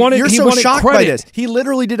 And But you're so wanted shocked credit. by this. He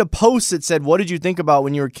literally did a post that said, "What did you think about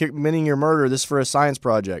when you were committing your murder? This is for a science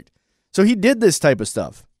project." So he did this type of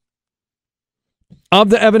stuff. Of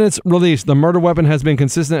the evidence released, the murder weapon has been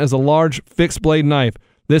consistent as a large fixed blade knife.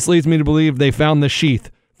 This leads me to believe they found the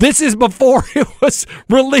sheath. This is before it was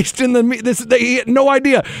released in they had no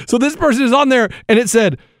idea. So this person is on there and it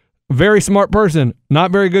said, "Very smart person,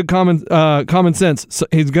 not very good common sense. So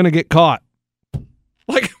he's gonna get caught."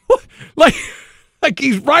 Like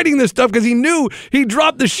he's writing this stuff because he knew he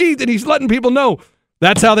dropped the sheath and he's letting people know.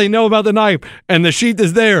 That's how they know about the knife, and the sheath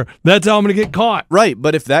is there. That's how I'm going to get caught. Right,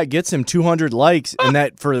 but if that gets him 200 likes, and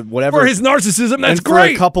that for whatever For his narcissism, that's and great.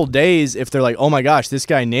 For a couple days, if they're like, "Oh my gosh, this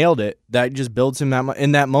guy nailed it," that just builds him that much.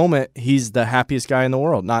 In that moment, he's the happiest guy in the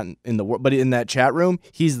world. Not in the world, but in that chat room,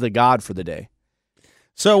 he's the god for the day.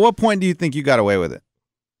 So, at what point do you think you got away with it?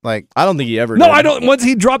 Like, I don't think he ever. No, did. I don't. Once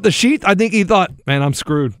he dropped the sheath, I think he thought, "Man, I'm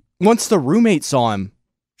screwed." Once the roommate saw him,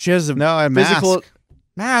 she has a mask.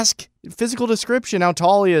 Mask, physical description, how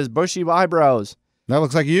tall he is, bushy eyebrows. That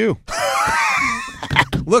looks like you.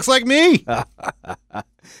 Looks like me.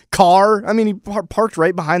 Car. I mean, he parked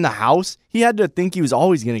right behind the house. He had to think he was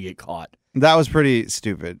always going to get caught. That was pretty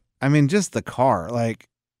stupid. I mean, just the car. Like,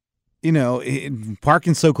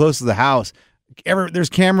 parking so close to the house. There's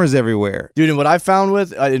cameras everywhere. Dude, and what I found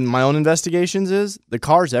with in my own investigations is the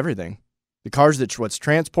car's everything. The car's what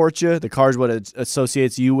transports you. The car's what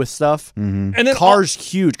associates you with stuff. Mm-hmm. And then car's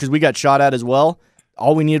huge because we got shot at as well.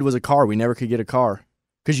 All we needed was a car. We never could get a car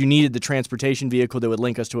because you needed the transportation vehicle that would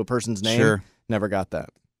link us to a person's name. Sure. Never got that.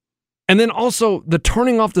 And then also the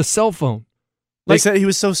turning off the cell phone. They said he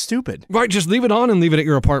was so stupid. Right, just leave it on and leave it at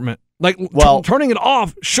your apartment. Like, turning it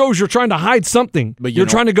off shows you're trying to hide something. But you're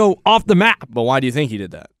trying to go off the map. But why do you think he did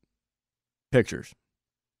that? Pictures.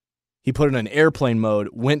 He put it in airplane mode,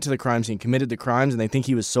 went to the crime scene, committed the crimes, and they think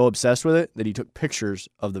he was so obsessed with it that he took pictures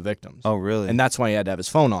of the victims. Oh, really? And that's why he had to have his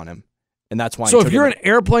phone on him. And that's why. So if you're in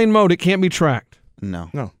airplane mode, it can't be tracked. No.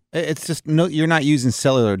 It's just you're not using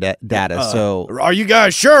cellular data. So are you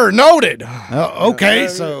guys sure? Noted. Okay,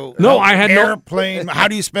 so no, I had airplane. How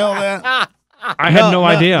do you spell that? I had no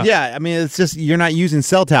idea. Yeah, I mean, it's just you're not using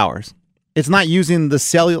cell towers. It's not using the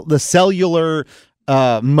cellular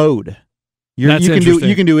mode.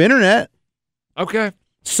 You can do internet. Okay.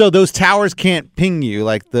 So those towers can't ping you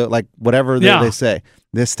like whatever they say.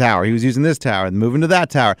 This tower, he was using this tower, and moving to that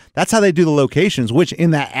tower. That's how they do the locations. Which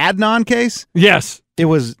in that Adnan case, yes,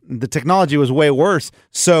 the technology was way worse.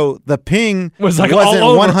 So the ping wasn't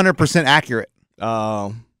all over. 100% accurate.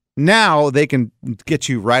 Oh. Now they can get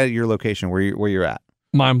you right at your location where you're at.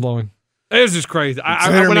 Mind blowing. It was just crazy.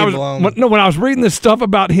 When I was reading this stuff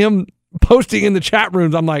about him posting in the chat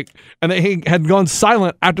rooms, I'm like, and he had gone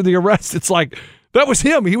silent after the arrest. It's like that was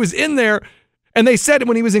him. He was in there, and they said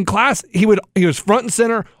when he was in class, he was front and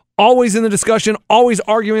center, always in the discussion, always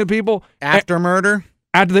arguing with people. After murder,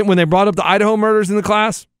 when they brought up the Idaho murders in the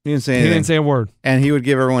class, he didn't say anything. He didn't say a word, and he would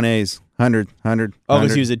give everyone A's, 100. Oh,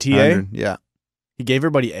 because he was a TA. 100, yeah. He gave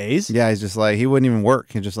everybody A's? Yeah, he's just like, he wouldn't even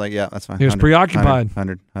work. He's just like, yeah, that's fine. He was preoccupied.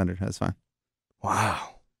 100, that's fine.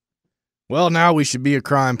 Wow. Well, now we should be a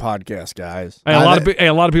crime podcast, guys. Hey,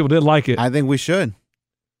 a lot of people did like it. I think we should.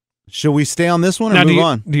 Should we stay on this one or now, move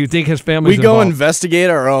on? Do you think his family's We go involved?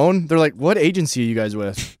 investigate our own? They're like, what agency are you guys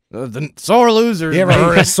with? The Sore Losers. You ever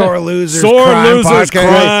heard of Sore Losers?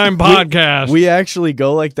 Crime Podcast. We actually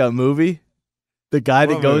go like that movie. The guy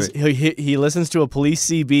that goes, he listens to a police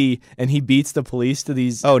CB and he beats the police to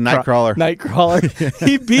these. Oh, Nightcrawler. Nightcrawler.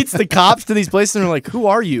 He beats the cops to these places and they're like, who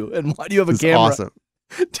are you? And why do you have a camera? Awesome.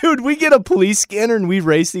 Dude, we get a police scanner and we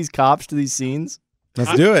race these cops to these scenes.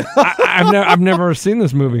 Let's do it. I've never seen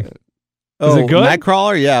this movie. Is it good?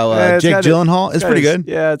 Nightcrawler? Yeah, Jake Gyllenhaal. It's pretty good.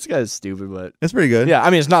 Yeah, it's kind of stupid, but it's pretty good. Yeah, I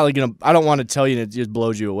mean, it's not like I don't want to tell you and it just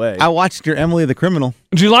blows you away. I watched your Emily the Criminal.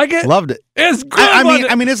 Did you like it? Loved it. It's good.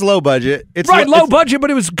 I mean, it's low budget. It's low budget, but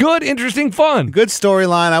it was good, interesting, fun. Good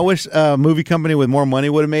storyline. I wish a movie company with more money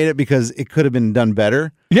would have made it because it could have been done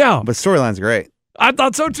better. Yeah, but storyline's great. I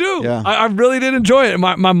thought so too. Yeah, I really did enjoy it.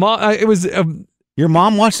 My mom, it was. Your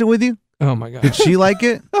mom watched it with you? Oh my god! Did she like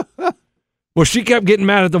it? Well, she kept getting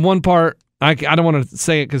mad at the one part. I don't want to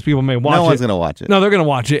say it because people may watch it. No one's going to watch it. No, they're going to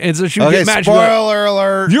watch it. And so she would get mad. Spoiler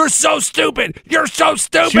alert. You're so stupid. You're so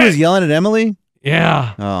stupid. She was yelling at Emily?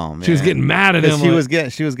 Yeah. Oh, man. She was getting mad at Emily.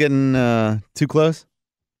 She was getting too close?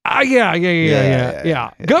 Yeah.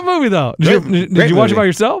 Good movie, though. Did you watch it by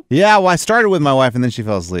yourself? Yeah, well, I started with my wife, and then she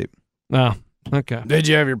fell asleep. Oh, okay. Did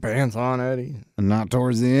you have your pants on, Eddie? Not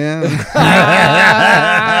towards the end.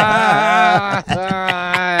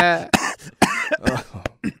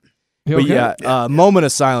 But yeah, moment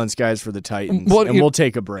of silence, guys, for the Titans, and we'll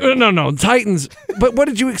take a break. No, Titans. But what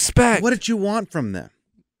did you expect? What did you want from them?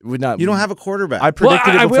 You don't have a quarterback. I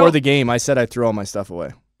predicted it before the game. I said I'd throw all my stuff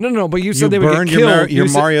away. No, but you said they would get killed. Your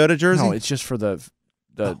Mariota jersey? No, it's just for the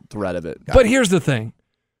threat of it. But here's the thing.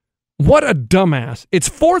 What a dumbass. It's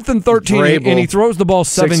 4th and 13, and he throws the ball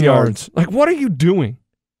 7 yards. Like, what are you doing?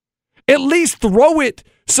 At least throw it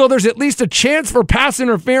so there's at least a chance for pass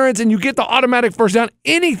interference and you get the automatic first down.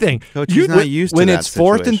 Anything. Coach, he's not used to when that it's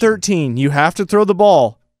 4th and situation. 13, you have to throw the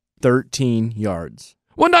ball 13 yards.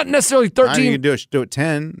 Well, not necessarily 13. You can do it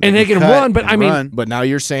 10. And they can run, but I mean... But now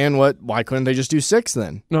you're saying, why couldn't they just do 6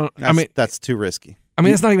 then? No, that's too risky. I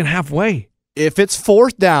mean, it's not even halfway. If it's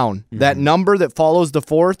 4th down, that number that follows the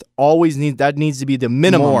 4th needs to be the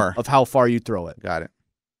minimum of how far you throw it. Got it.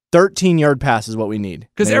 13-yard pass is what we need.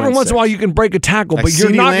 Because every once in a while you can break a tackle, but you're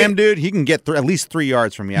not. Lamb, dude, he can get at least 3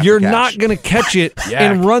 yards from you. You're not going to catch it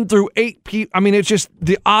and run through 8 people. I mean, it's just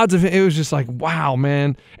the odds of it. It was just like, wow,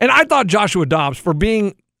 man. And I thought Joshua Dobbs, for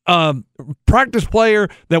being a practice player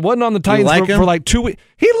that wasn't on the Titans for like 2 weeks,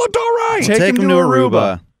 he looked all right. Take him to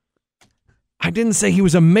Aruba. I didn't say he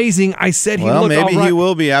was amazing. I said he Well, looked all maybe right. he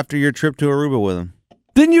will be after your trip to Aruba with him.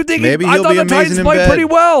 Didn't you think? Maybe I he'll thought be the amazing Titans in played bed. pretty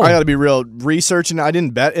well. I got to be real. Researching, I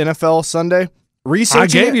didn't bet NFL Sunday.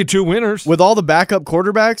 Researching I gave it you 2 winners. with all the backup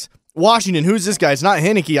quarterbacks. Washington, who's this guy? It's not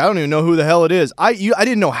Heineke. I don't even know who the hell it is. I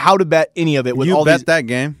didn't know how to bet any of it with You all bet these. that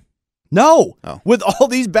game? No, Oh. with all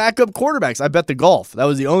these backup quarterbacks. I bet the golf. That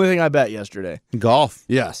was the only thing I bet yesterday. Golf.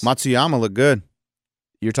 Yes. Matsuyama looked good.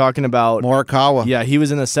 You're talking about Morikawa. Yeah, he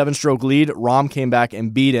was in a 7-stroke lead. Rahm came back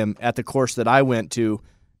and beat him at the course that I went to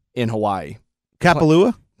in Hawaii.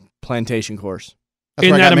 Kapalua? Plantation course. That's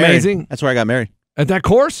Isn't where I that got married. amazing? That's where I got married. At that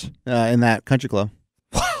course? In that country club.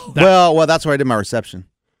 Well, that's where I did my reception.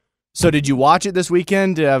 So did you watch it this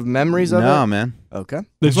weekend? Do you have memories of it? No, man. Okay.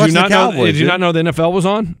 Did watching you not the know? Cowboys, Did you dude. not know the NFL was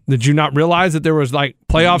on? Did you not realize that there was like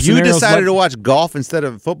playoff You scenarios? decided to watch golf instead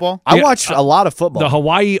of football? I watched a lot of football. The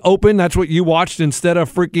Hawaii Open. That's what you watched instead of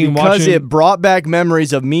freaking because watching. it brought back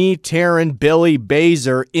memories of me, Taryn, Billy,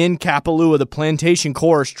 Bazer in Kapalua, the plantation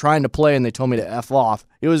course, trying to play, and they told me to F off.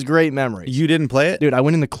 It was great memories. You didn't play it? Dude, I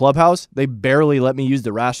went in the clubhouse. They barely let me use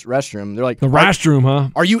the restroom. They're like, the restroom, huh?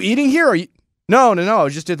 Are you eating here? Are you? No. I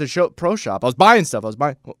was just at the pro shop. I was buying stuff.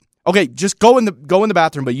 Okay, just go in the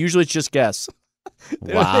bathroom, but usually it's just guests.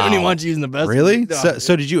 They don't even want you using the bathroom. Really? No.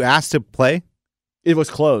 So did you ask to play? It was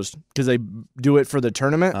closed because they do it for the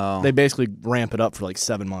tournament. Oh. They basically ramp it up for like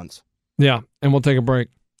 7 months. Yeah, and we'll take a break.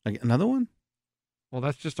 Another one? Well,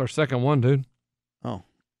 that's just our second one, dude. Oh.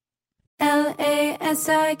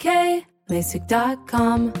 LASIK,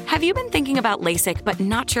 LASIK.com. Have you been thinking about LASIK but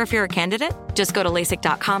not sure if you're a candidate? Just go to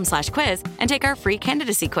LASIK.com/quiz and take our free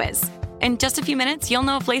candidacy quiz. In just a few minutes, you'll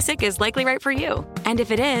know if LASIK is likely right for you. And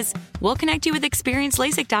if it is, we'll connect you with experienced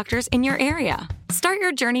LASIK doctors in your area. Start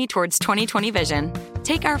your journey towards 20/20 vision.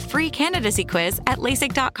 Take our free candidacy quiz at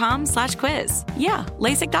LASIK.com/quiz. Yeah,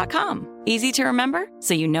 LASIK.com. Easy to remember,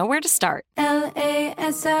 so you know where to start.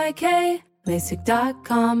 LASIK,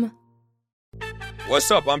 LASIK.com.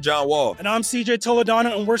 What's up? I'm John Wall. And I'm CJ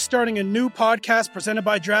Toledano, and we're starting a new podcast presented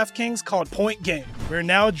by DraftKings called Point Game. We're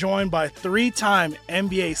now joined by 3-time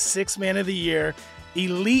NBA Sixth Man of the Year,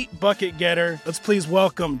 elite bucket getter. Let's please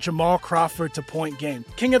welcome Jamal Crawford to Point Game.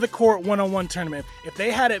 King of the Court one-on-one tournament. If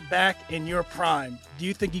they had it back in your prime, do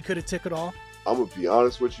you think you could have took it all? I'm going to be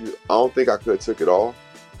honest with you. I don't think I could have took it all,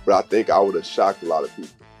 but I think I would have shocked a lot of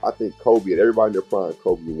people. I think Kobe and everybody in their prime,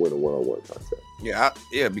 Kobe would win a one-on-one contest. Yeah,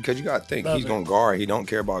 because you got to think. He's going to guard. He don't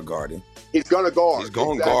care about guarding. He's going to guard. He's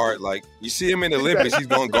going to guard. Like, you see him in the Olympics, he's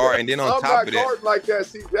going to guard. And then on top of that. I'm not guarding like that,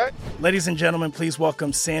 CJ. Ladies and gentlemen, please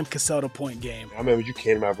welcome Sam Cassell to Point Game. I remember you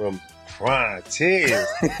came out from crying, tears,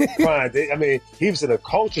 crying. I mean, he was in a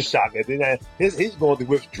culture shock. And then he's going through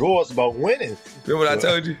withdrawals about winning. Remember what I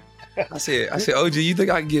told you? I said, OG, you think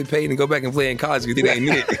I can get paid and go back and play in college? You think I ain't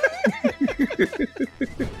it?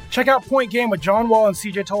 Check out Point Game with John Wall and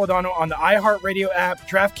CJ Toledano on the iHeartRadio app,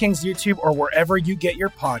 DraftKings YouTube, or wherever you get your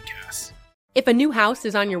podcasts. If a new house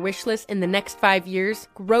is on your wish list in the next 5 years,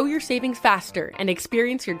 grow your savings faster and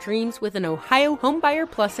experience your dreams with an Ohio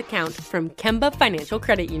Homebuyer Plus account from Kemba Financial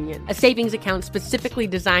Credit Union. A savings account specifically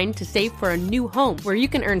designed to save for a new home where you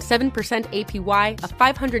can earn 7% APY,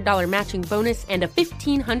 a $500 matching bonus, and a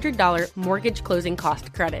 $1,500 mortgage closing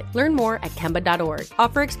cost credit. Learn more at Kemba.org.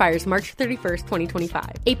 Offer expires March 31st, 2025.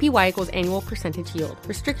 APY equals annual percentage yield.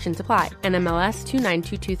 Restrictions apply. NMLS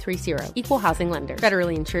 292230. Equal housing lender.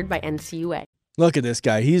 Federally insured by NCUA. Look at this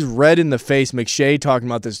guy. He's red in the face. McShay talking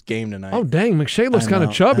about this game tonight. Oh, dang. McShay looks kind of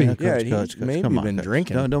chubby. Coach, maybe come on, been Coach.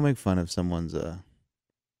 drinking. Don't make fun of someone's Well,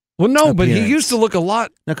 no, but he appearance. used to look a lot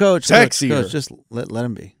No, Coach. Sexier. Coach, just let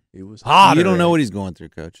him be. He was hotter. You don't know what he's going through,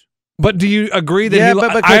 Coach. But do you agree that Yeah, he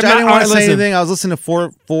but Coach, I didn't want to say anything. I was listening to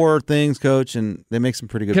four things, Coach, and they make some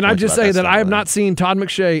pretty good Can I points just about say that stuff, I have but- not seen Todd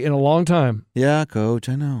McShay in a long time? Yeah, Coach,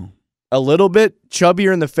 I know. a little bit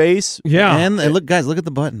chubbier in the face. Yeah. And look, guys, look at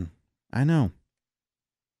the button. I know.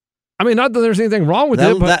 I mean, not that there's anything wrong with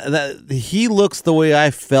it, but that he looks the way I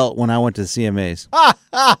felt when I went to CMAs.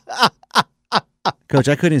 Coach,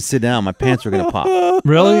 I couldn't even sit down. My pants were going to pop.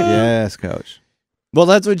 Really? Yes, Coach. Well,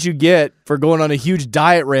 that's what you get for going on a huge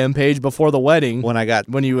diet rampage before the wedding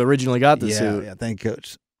When you originally got the yeah, suit. yeah, thank you,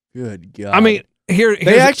 Coach. Good God. I mean, here's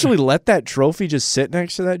they actually let that trophy just sit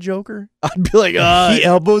next to that Joker? I'd be like, he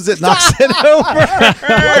elbows it, knocks it over.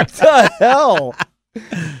 what the hell?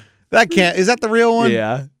 That can't. Is that the real one?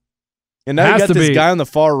 Yeah. And now you Has got to this be. guy on the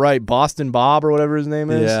far right, Boston Bob or whatever his name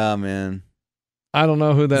is. Yeah, man. I don't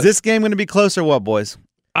know who that Is this game going to be close or what, boys?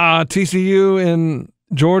 TCU in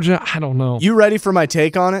Georgia. I don't know. You ready for my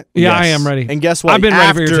take on it? Yeah, I am ready. And guess what? I've been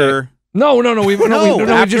ready for your After take. No. We no, we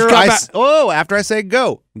after just got back. after I say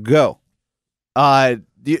go. Do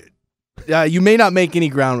You may not make any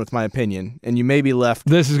ground with my opinion, and you may be left.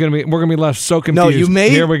 We're gonna be left so confused. No, you may.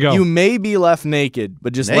 Here we go. You may be left naked,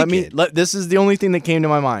 but just this is the only thing that came to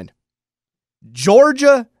my mind.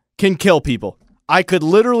 Georgia can kill people. I could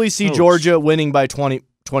literally see Georgia winning by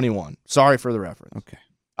 21. Sorry for the reference. Okay.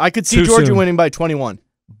 I could see Georgia winning by 21.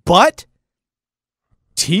 But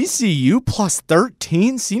TCU plus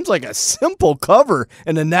 13 seems like a simple cover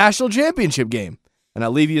in a national championship game. And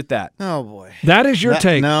I'll leave you at that. Oh, boy. That is your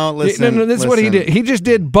take. No, listen. No, this is what he did. He just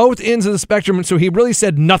did both ends of the spectrum, and so he really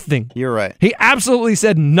said nothing. You're right. He absolutely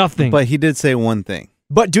said nothing. But he did say one thing.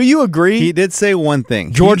 But do you agree? He did say one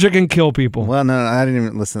thing. Georgia can kill people. Well, no, I didn't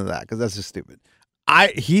even listen to that because that's just stupid.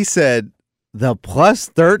 He said the plus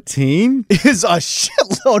 13 is a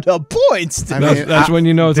shitload of points. That's when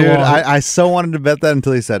you know it's dude, a law. I so wanted to bet that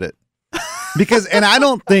until he said it. And I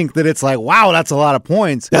don't think that it's like, wow, that's a lot of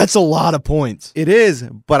points. That's a lot of points. It is,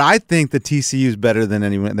 but I think that TCU is better than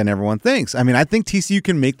everyone thinks. I mean, I think TCU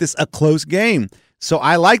can make this a close game. So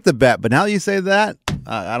I like the bet, but now that you say that,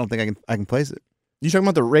 I don't think I can place it. You talking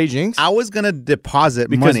about the Rage Inks? I was going to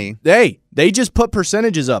deposit money. They just put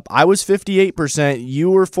percentages up. I was 58%.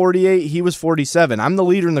 You were 48. He was 47. I'm the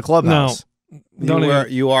leader in the clubhouse.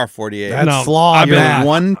 You are 48. That's flawed. You're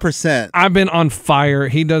 1%. I've been on fire.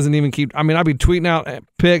 He doesn't even keep. I mean, I'll be tweeting out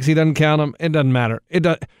picks. He doesn't count them. It doesn't matter.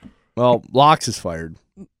 Well, Locks is fired.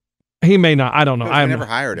 He may not. I don't know. I never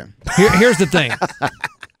hired him. Here's the thing.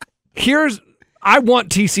 I want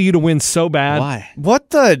TCU to win so bad. Why? What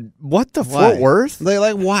the Fort Worth?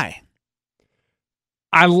 Why?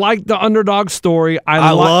 I like the underdog story.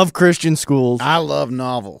 I love Christian schools. I love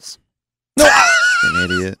novels. No,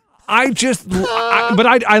 an idiot.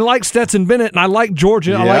 I like Stetson Bennett and I like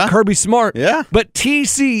Georgia. I like Kirby Smart. Yeah. But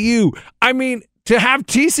TCU, I mean, to have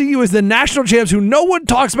TCU as the national champs who no one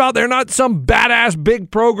talks about, they're not some badass big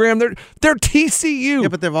program. They're TCU. Yeah,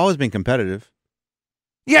 but they've always been competitive.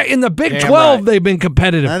 Yeah, in the Big 12, they've been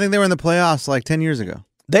competitive. I think they were in the playoffs like 10 years ago.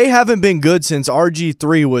 They haven't been good since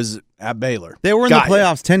RG3 was at Baylor. They were in the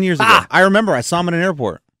playoffs 10 years ago. I remember. I saw them in an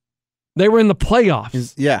airport. They were in the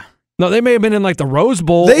playoffs. Yeah. No, they may have been in like the Rose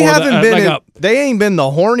Bowl. They haven't been. They ain't been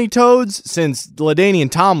the Horny Toads since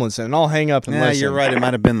LaDainian Tomlinson. I'll hang up and listen. You're right. It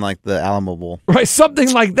might have been like the Alamo Bowl. Right,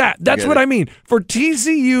 something like that. That's what I mean. For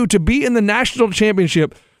TCU to be in the national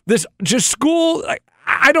championship, this just school.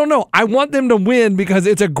 I don't know. I want them to win because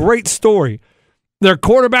it's a great story. Their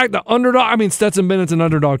quarterback, the underdog. I mean, Stetson Bennett's an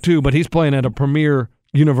underdog too, but he's playing at a premier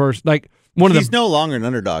university. Like he's no longer an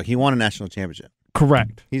underdog. He won a national championship.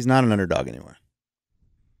 Correct. He's not an underdog anymore.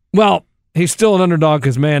 Well, he's still an underdog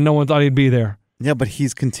because man, no one thought he'd be there. Yeah, but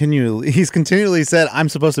he's continually said, "I'm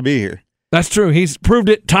supposed to be here." That's true. He's proved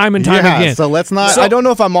it time and time again. So let's not. I don't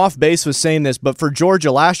know if I'm off base with saying this, but for Georgia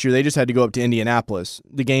last year, they just had to go up to Indianapolis.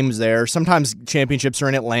 The game's there. Sometimes championships are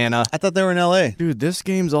in Atlanta. I thought they were in L.A. Dude, this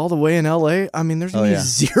game's all the way in L.A. I mean, there's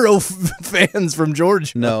zero fans from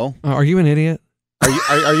Georgia. No. Are you an idiot?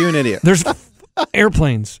 Are you an idiot? There's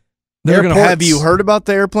airplanes. Have you heard about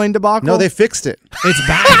the airplane debacle? No, they fixed it. It's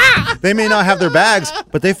back. They may not have their bags,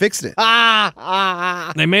 but they fixed it.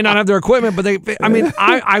 They may not have their equipment, but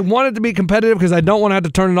I want it to be competitive because I don't want to have to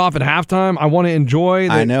turn it off at halftime. I want to enjoy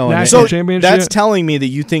the national championship. That's telling me that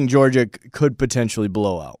you think Georgia could potentially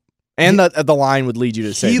blow out. And the line would lead you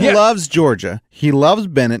to say he loves Georgia. He loves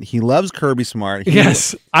Bennett. He loves Kirby Smart.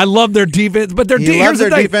 Yes, I love their defense, but he loves their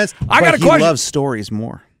defense. I got a question. He loves stories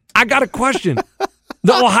more. I got a question.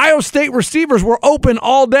 The Ohio State receivers were open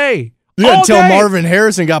all day. Until Marvin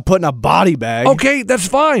Harrison got put in a body bag. Okay, that's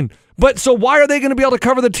fine. But so why are they going to be able to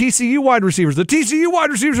cover the TCU wide receivers? The TCU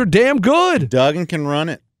wide receivers are damn good. Duggan can run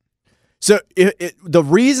it. So the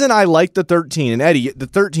reason I like the 13, and Eddie, the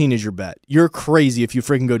 13 is your bet. You're crazy if you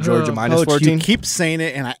freaking go Georgia minus 14. You keep saying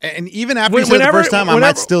it, and even after you said it the first time, I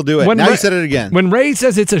might still do it. Now you said it again. When Ray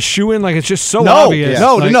says it's a shoo-in, like it's just so obvious.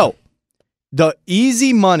 No. The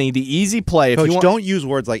easy money, the easy play. Coach, don't use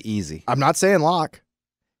words like easy. I'm not saying lock.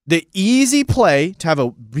 The easy play to have a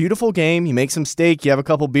beautiful game, you make some steak, you have a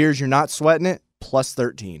couple beers, you're not sweating it, plus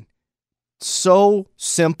 13. So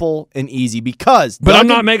simple and easy because... But I'm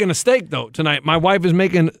not making a steak, though, tonight. My wife is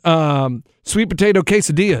making sweet potato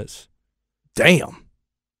quesadillas. Damn.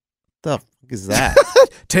 The fuck is that?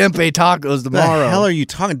 Tempeh tacos tomorrow. The hell are you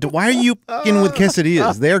talking? Why are you fucking with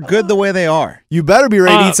quesadillas? They're good the way they are. You better be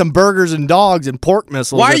ready to eat some burgers and dogs and pork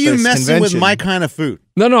missiles. Why are you messing with my kind of food?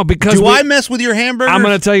 No, because I mess with your hamburgers? I'm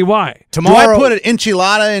going to tell you why. Tomorrow, do I put an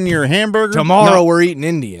enchilada in your hamburger? Tomorrow we're eating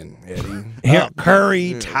Indian, Eddie.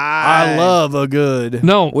 Curry Thai. I love a good.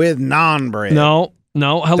 With naan bread. No.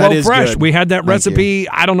 Hello Fresh. We had that recipe,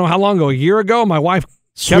 I don't know how long ago, a year ago. My wife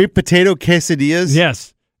Sweet potato quesadillas?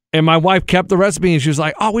 Yes. And my wife kept the recipe, and she was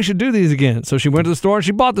like, oh, we should do these again. So she went to the store, and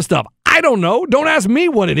she bought the stuff. I don't know. Don't ask me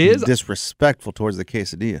what it is. Disrespectful towards the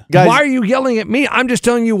quesadilla. Guys, why are you yelling at me? I'm just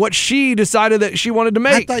telling you what she decided that she wanted to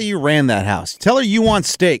make. I thought you ran that house. Tell her you want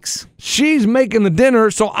steaks. She's making the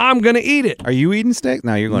dinner, so I'm going to eat it. Are you eating steak?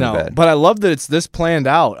 No, you're going to bed. But I love that it's this planned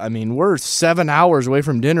out. I mean, we're 7 hours away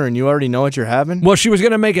from dinner, and you already know what you're having? Well, she was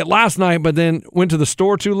going to make it last night, but then went to the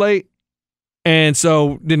store too late, and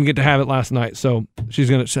so didn't get to have it last night. So she's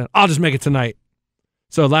going to say, I'll just make it tonight.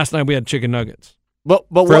 So last night we had chicken nuggets. But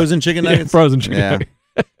frozen chicken nuggets? Yeah, frozen chicken nuggets.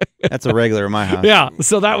 That's a regular in my house. Yeah,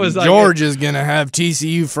 so that was like George is going to have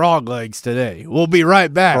TCU frog legs today. We'll be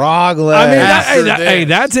right back. Frog legs. I mean, hey,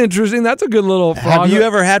 that's interesting. That's a good little frog. Have you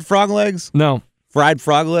ever had frog legs? No. Fried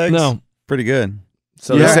frog legs? No. Pretty good.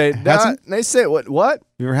 So they say what?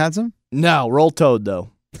 You ever had some? No, roll toad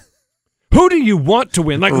though. Who do you want to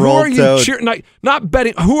win? Like, who are you cheering? Like, not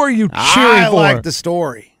betting. Who are you cheering for? I like the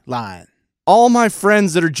story line. All my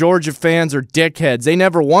friends that are Georgia fans are dickheads. They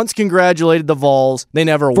never once congratulated the Vols. They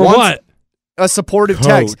never for once what? A supportive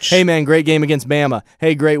text. Hey man, great game against Bama.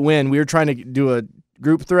 Hey, great win. We were trying to do a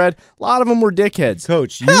group thread. A lot of them were dickheads.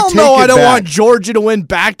 Coach, you hell take no, it I don't back. want Georgia to win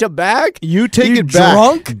back to back. You take you it back.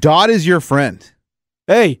 Drunk? Dodd is your friend.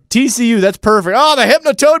 Hey, TCU, that's perfect. Oh, the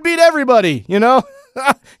Hypnotoad beat everybody. You know,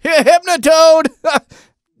 Hypnotoad.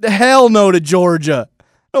 The hell no to Georgia.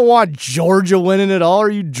 I don't want Georgia winning at all. Are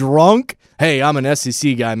you drunk? Hey, I'm an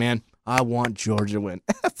SEC guy, man. I want Georgia to win.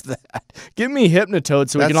 F that. Give me Hypnotoad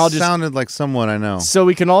so we can all just sounded like someone I know. So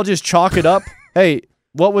we can all just chalk it up. Hey,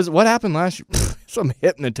 what happened last year? Some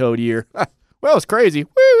Hypnotoad year. Well, it's crazy.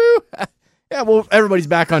 Woo-woo. Yeah, well, everybody's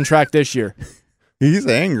back on track this year. He's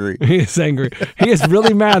angry. He is angry. He is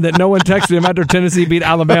really mad that no one texted him after Tennessee beat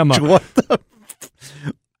Alabama. What the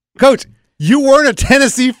Coach, you weren't a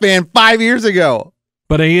Tennessee fan 5 years ago.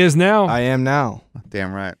 But he is now. I am now.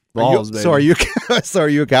 Damn right. Balls, baby. So are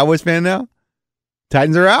you a Cowboys fan now?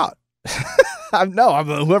 Titans are out. I'm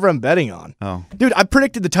whoever I'm betting on. Oh. Dude, I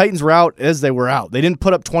predicted the Titans were out as they were out. They didn't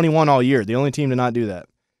put up 21 all year. The only team to not do that.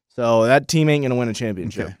 So that team ain't going to win a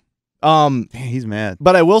championship. Okay. Man, he's mad.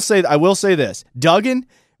 But I will say this. Duggan,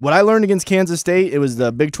 what I learned against Kansas State, it was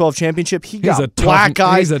the Big 12 championship. He's got black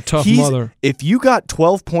eyes. He's a tough mother. If you got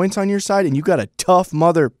 12 points on your side and you got a tough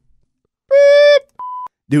mother,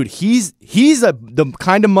 dude, he's the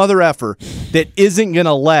kind of mother effer that isn't going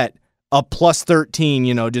to let a plus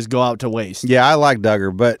 13, just go out to waste. Yeah, I like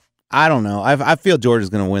Duggar, but I don't know. I feel Georgia's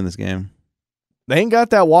going to win this game. They ain't got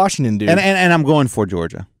that Washington dude. And I'm going for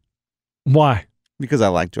Georgia. Why? Because I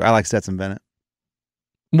like Stetson Bennett.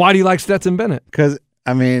 Why do you like Stetson Bennett? Because,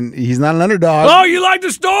 I mean, he's not an underdog. Oh, you like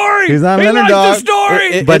the story. He's not an underdog. He likes the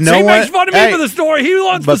story. But he makes fun of me for the story. He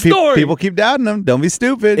wants the story. People keep doubting him. Don't be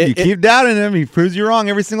stupid. You keep doubting him. He proves you wrong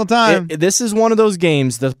every single time. This is one of those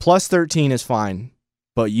games. The plus 13 is fine.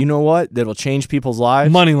 But you know what? That'll change people's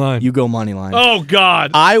lives. Money line. You go money line. Oh,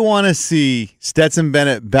 God. I want to see Stetson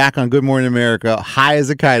Bennett back on Good Morning America, high as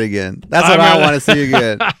a kite again. That's what I want to see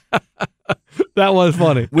again. That was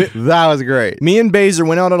funny. That was great. Me and Baser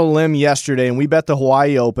went out on a limb yesterday, and we bet the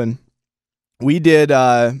Hawaii Open. We did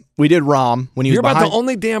Rom when he was You're about behind. the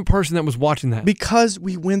only damn person that was watching that. Because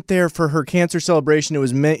we went there for her cancer celebration. It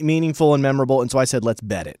was meaningful and memorable, and so I said, let's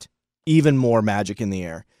bet it. Even more magic in the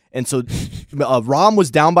air. And so Rom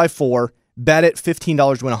was down by 4, bet it,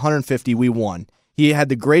 $15 win $150. We won. He had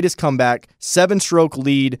the greatest comeback, 7-stroke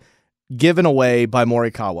lead given away by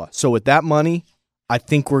Morikawa. So with that money, I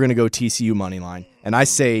think we're going to go TCU money line. And I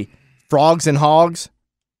say frogs and dogs,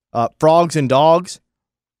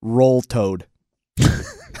 roll Toad.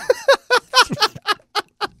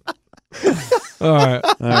 All right.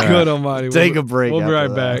 Good almighty. Take a break. We'll be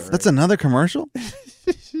right back. That's another commercial?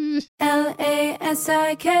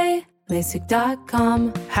 LASIK,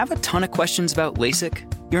 LASIK.com. Have a ton of questions about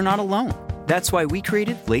LASIK? You're not alone. That's why we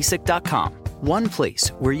created LASIK.com. One place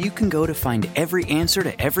where you can go to find every answer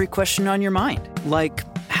to every question on your mind. Like,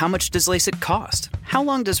 how much does LASIK cost? How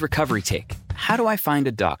long does recovery take? How do I find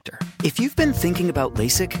a doctor? If you've been thinking about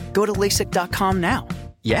LASIK, go to LASIK.com now.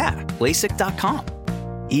 Yeah, LASIK.com.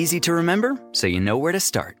 Easy to remember, so you know where to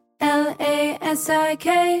start.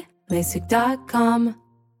 LASIK, LASIK.com.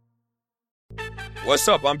 What's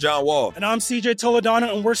up? I'm John Wall. And I'm CJ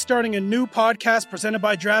Toledano, and we're starting a new podcast presented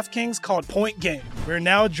by DraftKings called Point Game. We're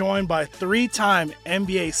now joined by 3-time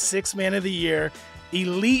NBA Sixth Man of the Year,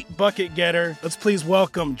 elite bucket getter. Let's please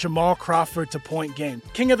welcome Jamal Crawford to Point Game.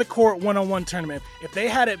 King of the Court one-on-one tournament. If they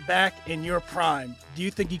had it back in your prime, do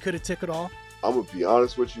you think he could have took it all? I'm going to be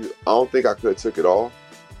honest with you. I don't think I could have took it all,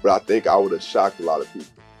 but I think I would have shocked a lot of people.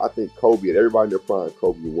 I think Kobe and everybody in their prime,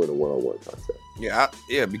 Kobe would win a one-on-one contest.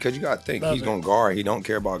 Yeah, because you got to think he's going to guard. He don't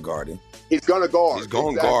care about guarding. He's gonna guard. He's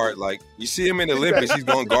going to guard. Like, you see him in the Olympics, he's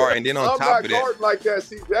going to guard. And then on top of that. I'm not guarding like that,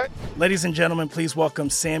 CJ. Ladies and gentlemen, please welcome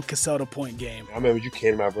Sam Cassell to Point Game. I remember you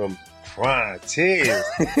came to my room crying, tears.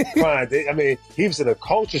 Crying. I mean, he was in a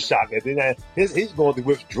culture shock. And then he's going through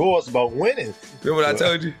withdrawals about winning. Remember what I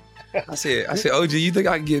told you? I said, OG, you think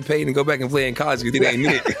I can get paid and go back and play in college? You think they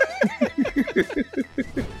ain't it?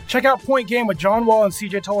 Check out Point Game with John Wall and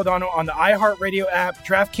CJ Toledano on the iHeartRadio app,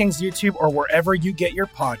 DraftKings YouTube, or wherever you get your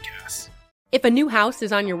podcasts. If a new house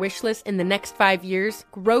is on your wish list in the next 5 years,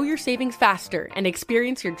 grow your savings faster and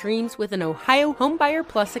experience your dreams with an Ohio Homebuyer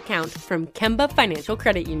Plus account from Kemba Financial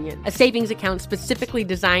Credit Union. A savings account specifically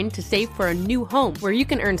designed to save for a new home where you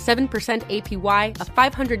can earn 7% APY,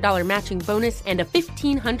 a $500 matching bonus, and a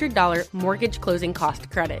 $1,500 mortgage closing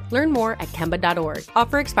cost credit. Learn more at Kemba.org.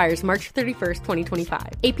 Offer expires March 31st, 2025.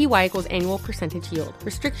 APY equals annual percentage yield.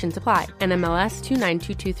 Restrictions apply. NMLS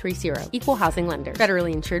 292230. Equal housing lender.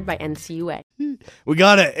 Federally insured by NCUA. We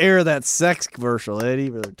got to air that sex commercial, Eddie.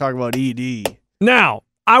 We're talking about ED. Now,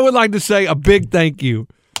 I would like to say a big thank you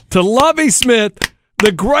to Lovie Smith,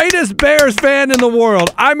 the greatest Bears fan in the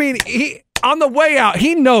world. I mean, he on the way out,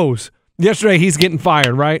 he knows yesterday he's getting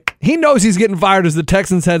fired, right? He knows he's getting fired as the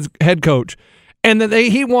Texans head coach, and that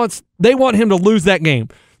they want him to lose that game.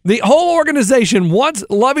 The whole organization wants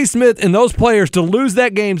Lovie Smith and those players to lose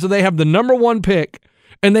that game so they have the number 1 pick.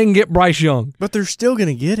 And they can get Bryce Young. But they're still going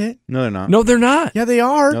to get it. No, they're not. No, they're not. Yeah, they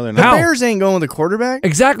are. No, they're the not. Bears ain't going with the quarterback.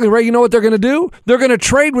 Exactly, right. You know what they're going to do? They're going to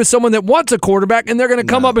trade with someone that wants a quarterback, and they're going to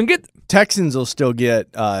come up and get... Texans will still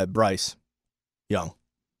get Bryce Young.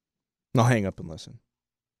 Now hang up and listen.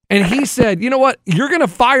 And he said, you know what? You're going to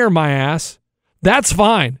fire my ass. That's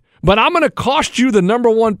fine. But I'm going to cost you the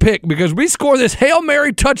number 1 pick because we score this Hail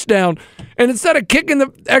Mary touchdown, and instead of kicking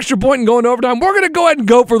the extra point and going to overtime, we're going to go ahead and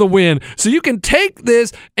go for the win. So you can take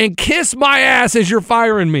this and kiss my ass as you're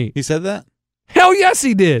firing me. He said that? Hell yes,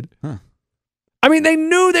 he did. Huh. I mean, they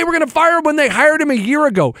knew they were going to fire him when they hired him a year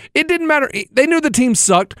ago. It didn't matter. They knew the team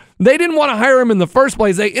sucked. They didn't want to hire him in the first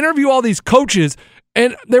place. They interview all these coaches,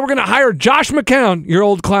 and they were going to hire Josh McCown, your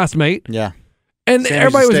old classmate. Yeah. And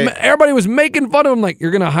everybody was making fun of him, like,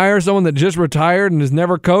 you're going to hire someone that just retired and has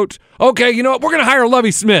never coached? Okay, you know what? We're going to hire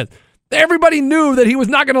Lovie Smith. Everybody knew that he was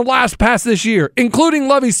not going to last past this year, including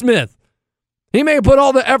Lovie Smith. He may have put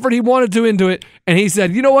all the effort he wanted to into it, and he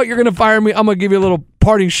said, you know what? You're going to fire me. I'm going to give you a little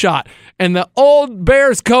parting shot. And the old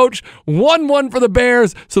Bears coach won one for the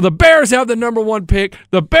Bears, so the Bears have the number 1 pick.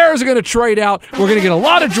 The Bears are going to trade out. We're going to get a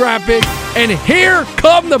lot of draft picks, and here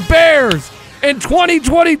come the Bears in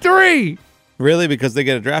 2023. Really? Because they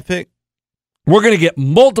get a draft pick? We're going to get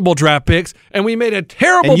multiple draft picks, and we made a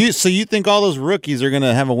terrible... So you think all those rookies are going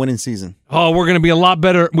to have a winning season? Oh, we're going to be a lot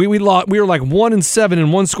better. We were like 1-7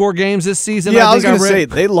 in one-score games this season. Yeah, I was going to say,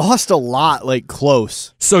 they lost a lot, like,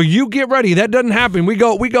 close. So you get ready. That doesn't happen. We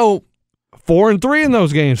go 4-3 in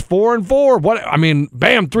those games, 4-4. What? I mean,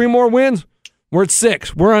 bam, 3 more wins. We're at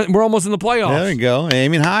 6. We're almost in the playoffs. There you go.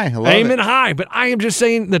 Aiming high. Aiming high. But I am just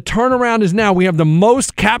saying the turnaround is now. We have the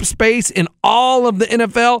most cap space in all of the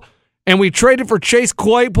NFL, and we traded for Chase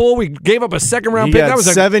Claypool. We gave up a second-round pick. That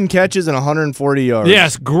was 7 catches and 140 yards.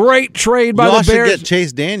 Yes, great trade by the Bears. Should get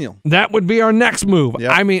Chase Daniel. That would be our next move. Yep.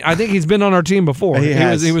 I mean, I think he's been on our team before.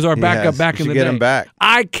 He was our backup back in the day. Get him back.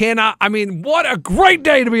 What a great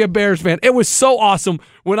day to be a Bears fan. It was so awesome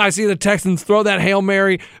when I see the Texans throw that Hail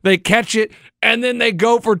Mary. They catch it, and then they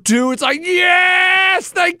go for 2. It's like, yes,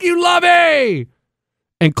 thank you, Lovie.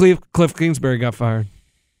 And Cliff Kingsbury got fired.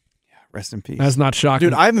 Rest in peace. That's not shocking.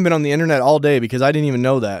 Dude, I haven't been on the internet all day because I didn't even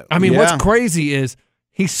know that. I mean, what's crazy is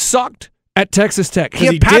he sucked at Texas Tech.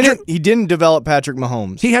 He didn't develop Patrick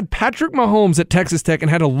Mahomes. He had Patrick Mahomes at Texas Tech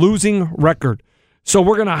and had a losing record. So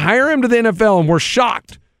we're going to hire him to the NFL, and we're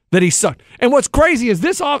shocked that he sucked. And what's crazy is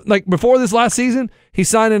before this last season, he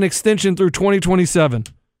signed an extension through 2027.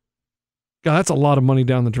 God, that's a lot of money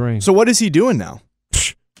down the drain. So what is he doing now?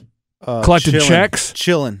 Collecting checks?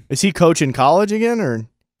 Chilling. Is he coaching college again, or...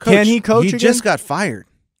 Coach, can he coach again? He just got fired.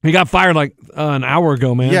 He got fired like an hour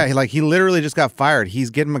ago, man. Yeah, he literally just got fired. He's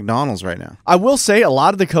getting McDonald's right now. I will say a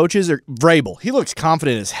lot of the coaches are Vrabel. He looks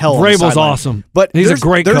confident as hell. Vrabel's awesome, but he's a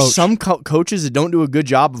great coach. There's some coaches that don't do a good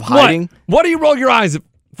job of hiding. What do you roll your eyes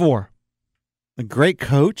for? A great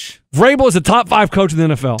coach? Vrabel is a top 5 coach in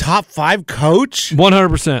the NFL. Top 5 coach?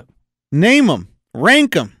 100%. Name him.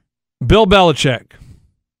 Rank him. Bill Belichick.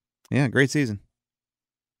 Yeah, great season.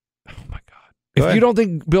 Oh my God. If you don't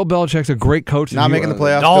think Bill Belichick's a great coach, not making the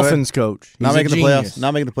playoffs. Dolphins coach. Not making the playoffs.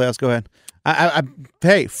 Not making the playoffs. Go ahead.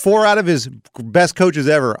 Hey, 4 out of his best coaches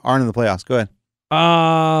ever aren't in the playoffs. Go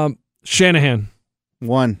ahead. Shanahan.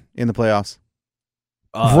 1 in the playoffs.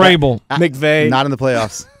 Vrabel. McVay. Not in the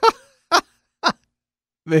playoffs.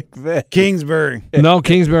 McVay. Kingsbury. No,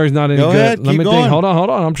 Kingsbury's not any Go good. ahead, Let keep me going. think. Hold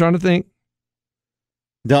on. I'm trying to think.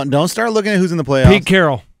 Don't start looking at who's in the playoffs. Pete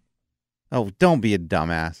Carroll. Oh, don't be a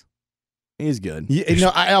dumbass. He's good.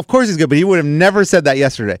 Of course he's good, but he would have never said that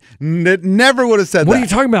yesterday. Never would have said What that. are you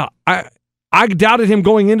talking about? I doubted him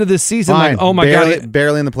going into this season. Fine. Like, oh my God.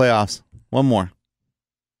 Barely in the playoffs. One more.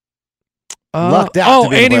 Lucked out. to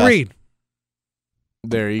be in the Andy playoffs. Reid.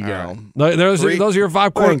 There you go. Those are your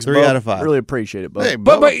 5 points. 3 out of 5. Really appreciate it, Bo. Hey,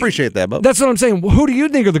 Bo, appreciate that, Bo. That's what I'm saying. Who do you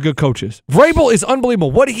think are the good coaches? Vrabel is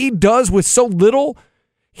unbelievable. What he does with so little,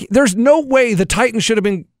 there's no way the Titans should have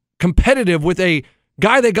been competitive with a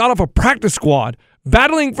guy they got off a practice squad,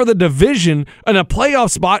 battling for the division and a playoff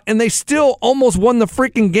spot, and they still almost won the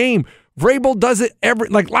freaking game. Vrabel does it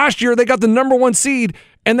like last year, they got the number 1 seed,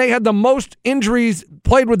 and they had the most injuries,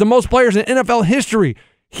 played with the most players in NFL history.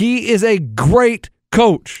 He is a great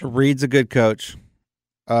coach. Reed's a good coach.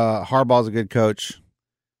 Harbaugh's a good coach.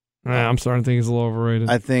 I'm starting to think he's a little overrated.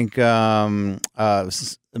 I think Bengals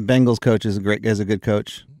coach is a good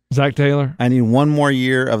coach. Zach Taylor. I need one more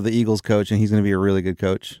year of the Eagles coach, and he's going to be a really good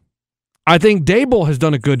coach. I think Dable has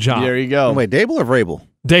done a good job. There you go. Wait, Dable or Vrabel?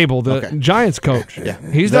 Dable, the Giants coach. Yeah,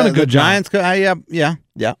 he's done a good job. Giants coach. Yeah.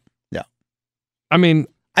 I mean,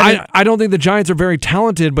 I don't think the Giants are very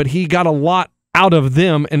talented, but he got a lot out of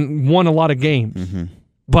them and won a lot of games. Mm-hmm.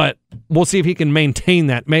 But we'll see if he can maintain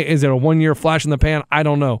that. Is it a 1-year flash in the pan? I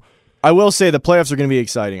don't know. I will say the playoffs are going to be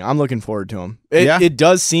exciting. I'm looking forward to them. It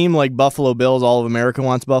does seem like Buffalo Bills, all of America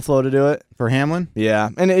wants Buffalo to do it. For Hamlin? Yeah.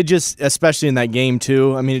 And it just, especially in that game,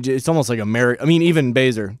 too. I mean, it's almost like America. I mean, even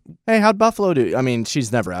Baser. Hey, how'd Buffalo do? I mean,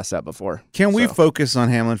 she's never asked that before. Can we focus on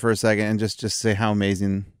Hamlin for a second and just say how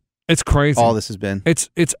amazing it's crazy all this has been? It's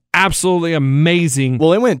absolutely amazing.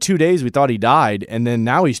 Well, it went 2 days. We thought he died. And then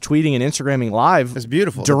now he's tweeting and Instagramming live. It's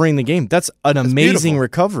beautiful. During the game. That's an amazing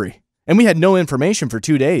recovery. And we had no information for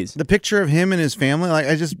 2 days. The picture of him and his family,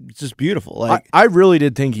 it's just beautiful. Like I really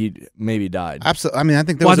did think he maybe died. Absolutely. I mean, I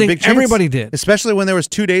think there was a big chance. Everybody did. Especially when there was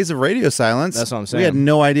 2 days of radio silence. That's what I'm saying. We had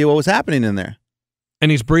no idea what was happening in there. And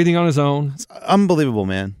he's breathing on his own. It's unbelievable,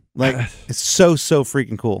 man. Like, it's so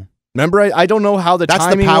freaking cool. Remember, I don't know how That's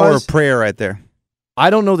timing the power was. of prayer right there. I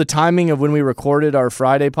don't know the timing of when we recorded our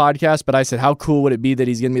Friday podcast, but I said, how cool would it be that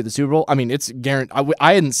he's going to be at the Super Bowl? I mean, it's guaranteed.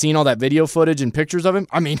 I hadn't seen all that video footage and pictures of him.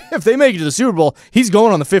 I mean, if they make it to the Super Bowl, he's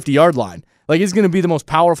going on the 50-yard line. Like, it's going to be the most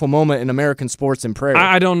powerful moment in American sports and prayer.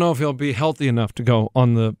 I don't know if he'll be healthy enough to go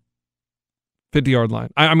on the 50-yard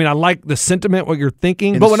line. I mean, I like the sentiment, what you're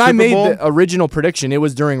thinking. But when I made the original prediction, it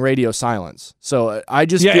was during radio silence. So I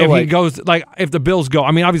just feel if like he goes, like, if the Bills go,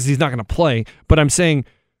 I mean, obviously he's not going to play, but I'm saying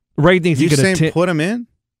Ray thinks he could saying put him in?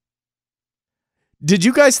 Did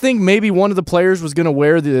you guys think maybe one of the players was going to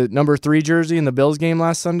wear the number 3 jersey in the Bills game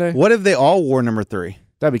last Sunday? What if they all wore number 3?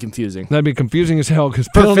 That'd be confusing. That'd be confusing as hell because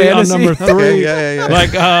For penalty on fantasy? number 3. Okay, yeah.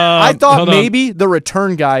 Like, I thought maybe the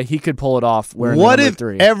return guy, he could pull it off wearing What number if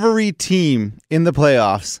 3. every team in the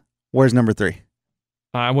playoffs wears number 3?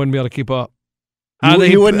 I wouldn't be able to keep up.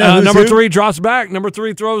 You wouldn't know who's number who? 3 drops back. Number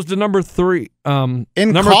 3 throws to number 3.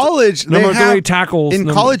 In college, number 3 tackles. In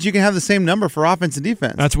college, you can have the same number for offense and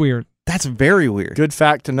defense. That's weird. That's very weird. Good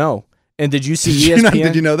fact to know. And did you see ESPN?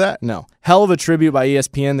 Did you know that? No. Hell of a tribute by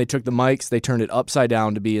ESPN. They took the mics, they turned it upside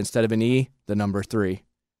down to be, instead of an E, the number 3.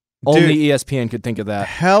 Only ESPN could think of that.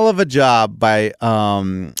 Hell of a job by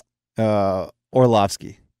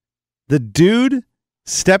Orlovsky. The dude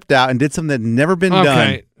stepped out and did something that had never been done.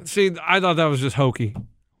 Okay. See, I thought that was just hokey.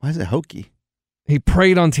 Why is it hokey? He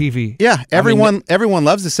prayed on TV. Yeah, everyone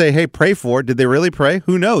loves to say, hey, pray for it. Did they really pray?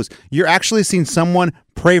 Who knows? You're actually seeing someone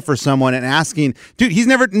pray for someone and asking, dude, he's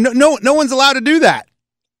never, no one's allowed to do that.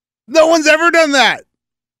 No one's ever done that.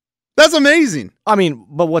 That's amazing. I mean,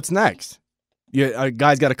 but what's next? A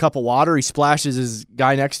guy's got a cup of water. He splashes his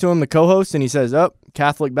guy next to him, the co-host, and he says,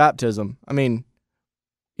 Catholic baptism. I mean,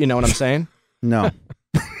 you know what I'm saying? No.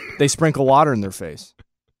 They sprinkle water in their face.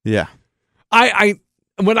 Yeah.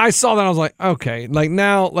 When I saw that, I was like, okay, like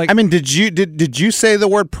now, like. I mean, did you say the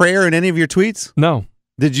word prayer in any of your tweets? No.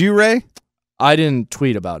 Did you, Ray? I didn't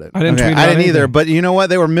tweet about it. I didn't tweet about I didn't either, anything. but you know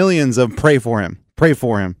what? There were millions of pray for him. Pray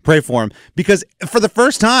for him. Pray for him. Because for the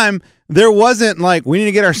first time, there wasn't like, we need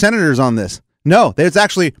to get our senators on this. No, it's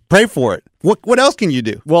actually pray for it. What else can you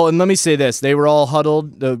do? Well, and let me say this. They were all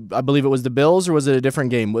huddled. I believe it was the Bills, or was it a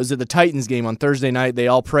different game? Was it the Titans game on Thursday night? They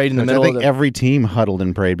all prayed in the middle I think of the... every team huddled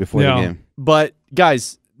and prayed before the game. But,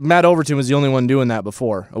 guys, Matt Overton was the only one doing that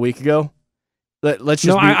before, a week ago. Let's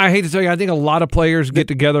just I hate to tell you, I think a lot of players get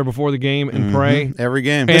together before the game and pray. Every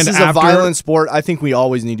game. This is a violent sport. I think we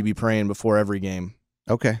always need to be praying before every game.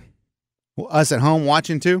 Okay. Well, us at home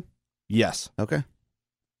watching too? Yes. Okay.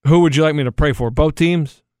 Who would you like me to pray for? Both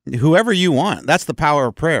teams? Whoever you want. That's the power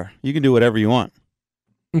of prayer. You can do whatever you want.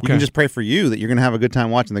 You Okay. can just pray for you that you're going to have a good time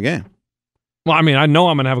watching the game. Well, I mean, I know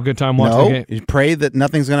I'm going to have a good time watching the game. You pray that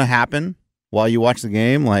nothing's going to happen while you watch the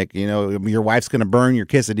game. Like, your wife's going to burn your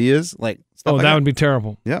quesadillas. Like, stuff like that would be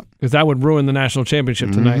terrible. Yep. Because that would ruin the national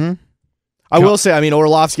championship tonight. Mm-hmm. I will say,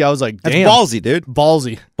 Orlovsky, I was like, damn. That's ballsy, dude.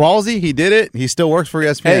 Ballsy. He did it. He still works for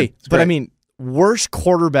ESPN. Hey, It's but great. I mean, worst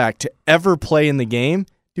quarterback to ever play in the game.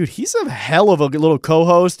 Dude, he's a hell of a little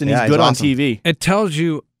co-host, and Yeah, he's good he's on awesome. TV. It tells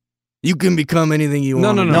you You can become anything you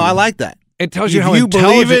want. No, I like that. It tells you If how you believe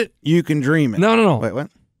intelligent- it, you can dream it. No. Wait, what?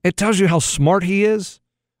 It tells you how smart he is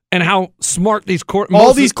and how smart these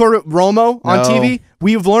Romo on No. TV,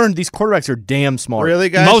 we've learned these quarterbacks are damn smart. Really,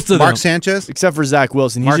 guys? Most of Mark them. Sanchez? Except for Zach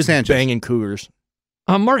Wilson. He's Mark just Sanchez. banging Cougars.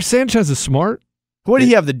 Mark Sanchez is smart. What did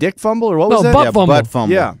he have, the dick fumble, or what was that? butt fumble. Butt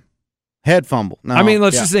fumble. Yeah. Head fumble. No, I mean,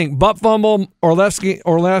 let's yeah. just think. Butt fumble.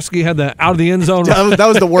 Orlovsky had the out of the end zone. that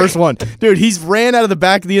was the worst one. Dude, he's ran out of the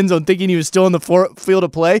back of the end zone thinking he was still in the field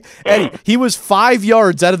of play. Eddie, he was 5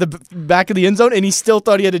 yards out of the back of the end zone, and he still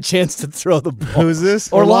thought he had a chance to throw the ball. Who's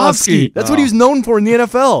this? Orlovsky. That's what he was known for in the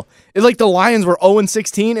NFL. It's like the Lions were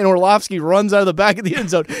 0-16, and Orlovsky runs out of the back of the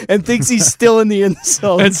end zone and thinks he's still in the end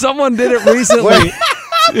zone. And someone did it recently.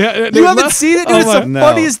 Yeah, You haven't seen it? Dude, it's the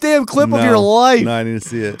funniest damn clip of your life. No, I need to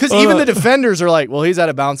see it. Because even the defenders are like, well, he's out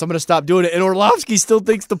of bounds. I'm going to stop doing it. And Orlovsky still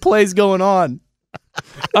thinks the play's going on.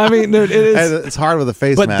 I mean, dude, it is. It's hard with a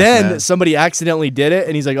face But mask, then man. somebody accidentally did it,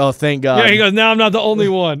 and he's like, oh, thank God. Yeah, he goes, now I'm not the only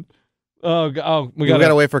one. We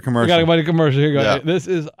gotta wait for commercial. We got to wait a commercial. Here you go. Yeah. This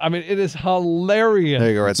is, I mean, it is hilarious. There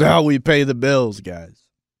you go, right That's there. how we pay the bills, guys.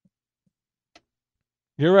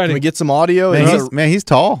 You're ready. Can we get some audio? Man, he's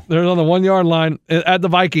tall. They're on the 1 yard line at the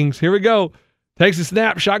Vikings. Here we go. Takes a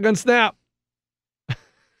snap, shotgun snap.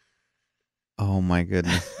 Oh, my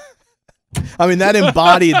goodness. I mean, that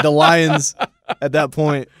embodied the Lions at that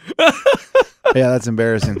point. Yeah, that's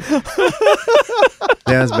embarrassing. Yeah,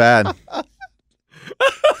 that's bad.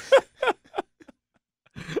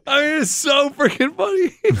 I mean, it's so freaking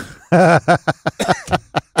funny.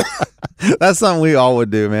 That's something we all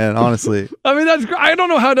would do, man, honestly. I mean, that's. I don't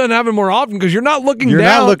know how it doesn't happen more often because you're not looking You're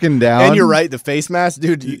down. not looking down. And you're right, the face mask,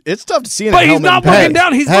 dude, it's tough to see in a But he's helmet. not looking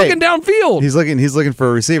down. He's looking downfield. He's looking for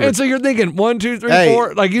a receiver. And so you're thinking 1, 2, 3, Hey,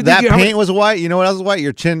 4. Like you think that you, how many- paint was white. You know what else was white?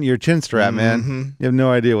 Your chin strap, man. You have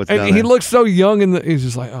no idea what's and down he there. looks so young, and he's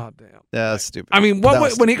just like, oh damn. Yeah, that's stupid. I mean, That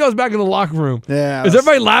was when he goes back in the locker room, Yeah, is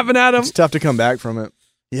everybody laughing at him? It's tough to come back from it.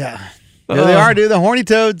 Yeah. There they are, dude. The horny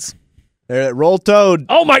toads. They're at Roll Toad.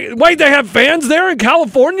 Oh my! Wait, they have fans there in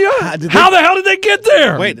California? How the hell did they get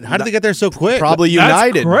there? Wait, how did they get there so quick? Probably That's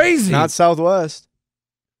United. crazy. Not Southwest.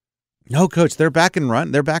 No, coach. They're back and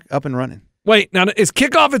run. They're back up and running. Wait, now is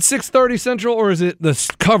kickoff at 6:30 Central, or is it the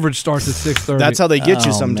coverage starts at 6:30? That's how they get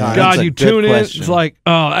you Oh, sometimes. man. God, That's a you good tune question. in. It's like,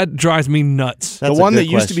 oh, that drives me nuts. That's the a one good that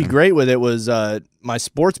used to be question. great with it was my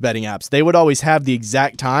sports betting apps. They would always have the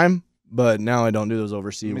exact time, but now I don't do those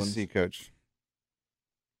overseas Let me ones. see, coach.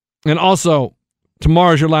 And also,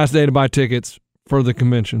 tomorrow's your last day to buy tickets for the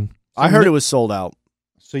convention. I heard it was sold out.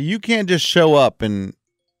 So you can't just show up and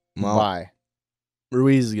Well, buy.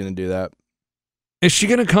 Ruiz is going to do that. Is she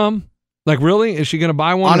gonna come? Like, really? Is she gonna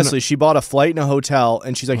buy one? Honestly, she bought a flight and a hotel,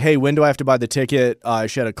 and she's like, hey, when do I have to buy the ticket?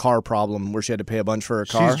 She had a car problem where she had to pay a bunch for her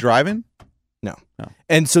car. She's driving? No. No.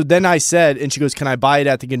 And so then I said, and she goes, can I buy it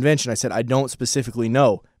at the convention? I said, I don't specifically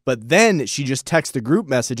know. But then she just texted the group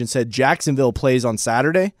message and said, Jacksonville plays on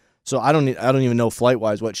Saturday. So I don't even know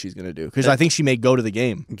flight-wise what she's going to do because I think she may go to the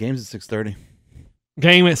game. Game's at 6:30.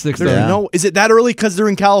 Game at 6:30. There's no, is it that early because they're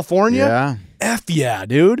in California? Yeah. F yeah,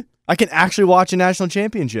 dude. I can actually watch a national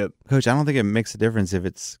championship. Coach, I don't think it makes a difference if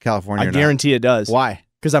it's California I or not. guarantee it does. Why?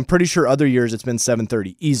 Because I'm pretty sure other years it's been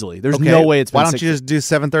 7:30 easily. There's Okay, no way it's been Why don't you 6:30. just do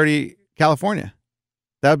 7:30 California?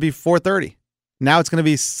 That would be 4:30. Now it's going to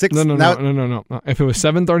be 6. No. now, No. If it was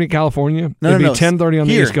 7:30 California, No, it'd no, be 10:30 on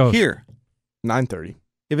here, the East Coast. Here. 9:30.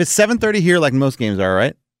 If it's 7:30 here, like most games are,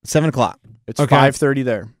 right? 7 o'clock. It's Okay. 5:30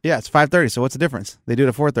 there. Yeah, it's 5:30. So what's the difference? They do it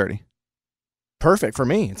at 4:30. Perfect for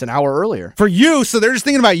me. It's an hour earlier. For you, so they're just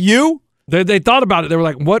thinking about you? They thought about it. They were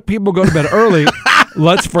like, "What people go to bed early?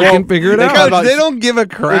 Let's freaking figure it they out." thought about- They don't give a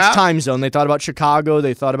crap. It's time zone. They thought about Chicago.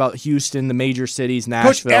 They thought about Houston, the major cities, Coach,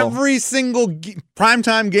 Nashville. every single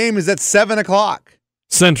primetime game is at 7 o'clock.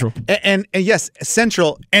 Central. And yes,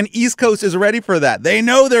 Central and East Coast is ready for that. They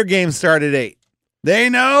know their games start at 8. They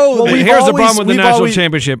know. Well, And we've here's the always- problem with the we've national always-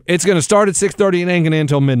 championship. It's going to start at 6:30 and ain't going to end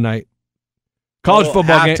until midnight. College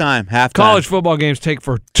football game. Halftime. College football games take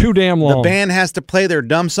for too damn long. The band has to play their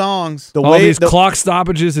dumb songs. All these clock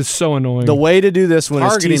stoppages is so annoying. The way to do this one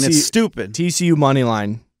Targeting is is stupid. TCU money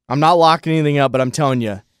line. I'm not locking anything up, but I'm telling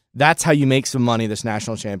you, that's how you make some money this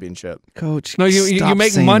national championship. Coach, no, you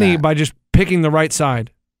make money by just picking the right side.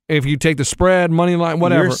 If you take the spread, money line,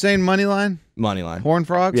 whatever. You're saying money line? Money line. Horned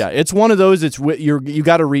Frogs? Yeah, it's one of those. You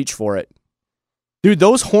got to reach for it. Dude,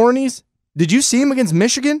 those Hornies, did you see them against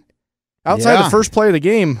Michigan? Outside the first play of the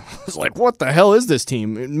game, I was like, what the hell is this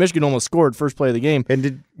team? Michigan almost scored first play of the game. And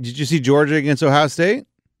did you see Georgia against Ohio State?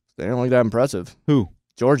 They don't look that impressive. Who?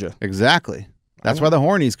 Georgia. Exactly. That's why the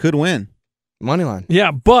Hornies could win. Money line.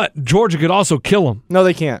 Yeah, but Georgia could also kill them. No,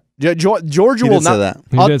 they can't. Georgia will not. Say that.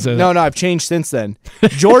 He did say that. No, I've changed since then.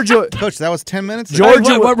 Georgia. Coach, that was 10 minutes.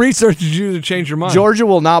 Georgia. What research did you do to change your mind? Georgia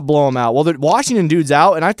will not blow them out. Well, the Washington dude's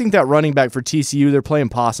out, and I think that running back for TCU, they're playing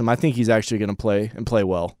Possum. I think he's actually going to play and play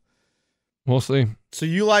well. We'll see. So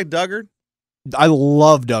you like Duggard? I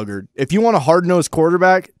love Duggard. If you want a hard-nosed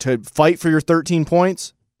quarterback to fight for your 13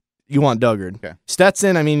 points, you want Duggard. Okay.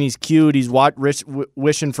 Stetson, I mean, he's cute. He's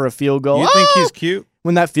wishing for a field goal. You think he's cute?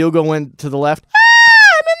 When that field goal went to the left,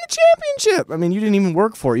 I'm in the championship. I mean, you didn't even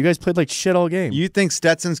work for it. You guys played like shit all game. You think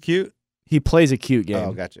Stetson's cute? He plays a cute game.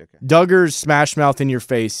 Oh, gotcha. Okay. Duggar's smash mouth in your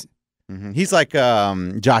face. Mm-hmm. He's like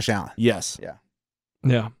Josh Allen. Yes. Yeah.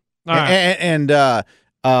 Yeah. All right. And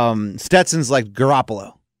Stetson's like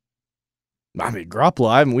Garoppolo. I mean,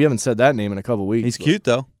 Garoppolo, we haven't said that name in a couple weeks. He's cute,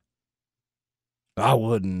 though. I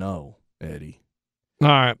wouldn't know, Eddie. All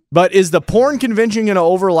right. But is the porn convention going to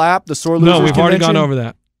overlap the sore losers No, we've already convention? gone over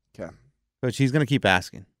that. Okay. Coach, he's going to keep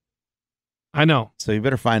asking. I know. So you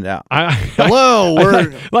better find out. Hello.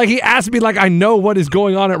 We're like he asked me like I know what is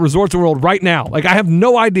going on at Resorts World right now. Like I have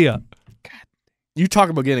no idea. You talk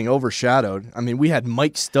about getting overshadowed. I mean, we had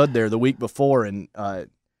Mike Stud there the week before and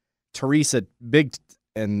Teresa Big,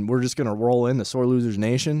 and we're just going to roll in the Sore Losers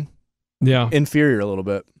Nation. Yeah. Inferior a little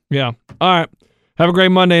bit. Yeah. All right. Have a great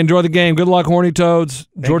Monday. Enjoy the game. Good luck, Horny Toads,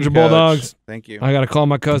 Georgia you, Bulldogs. Thank you. I got to call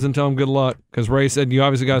my cousin, tell him good luck, because Ray said you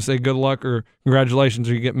obviously got to say good luck or congratulations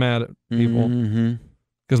or you get mad at people.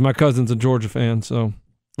 Because my cousin's a Georgia fan. So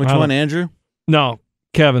Which one, Andrew? No,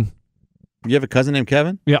 Kevin. You have a cousin named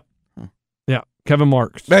Kevin? Yeah. Yeah, Kevin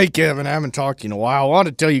Marks. Hey, Kevin, I haven't talked to you in a while. I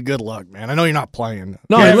wanted to tell you good luck, man. I know you're not playing.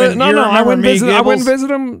 No, Kevin, no. I went and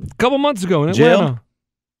visited him a couple months ago in Atlanta. Jail?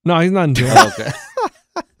 No, he's not in jail. Okay.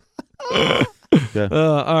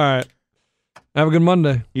 All right. Have a good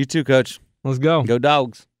Monday. You too, Coach. Let's go. Go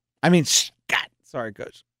Dogs. I mean, God. Sorry,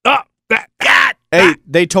 Coach. God. Hey,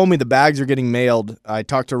 they told me the bags are getting mailed. I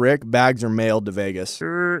talked to Rick. Bags are mailed to Vegas.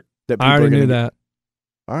 That people I already are gonna knew get. that.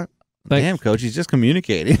 All right. Damn, Coach. He's just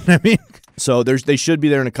communicating. I mean, So they should be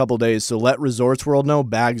there in a couple days. So let Resorts World know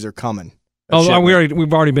bags are coming. Oh,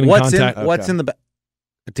 we've already been in contact. What's in the bag?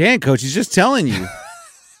 Damn, Coach. He's just telling you.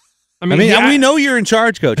 I mean, we know you're in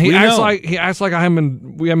charge, Coach. He we acts know. like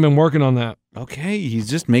we haven't been working on that. Okay, he's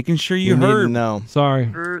just making sure you need to heard. know.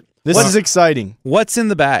 Sorry. This is exciting. What's in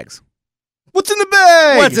the bags? What's in the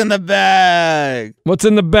bag? What's in the bag? What's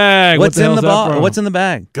in the bag? What's What in hell's the that bag? from? What's in the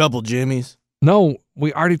bag? Couple Jimmies. No,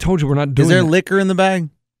 we already told you we're not doing Is there that. liquor in the bag?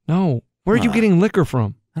 No. Where are you getting liquor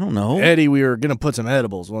from? I don't know. Eddie, we were going to put some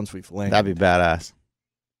edibles once we land. That'd be badass.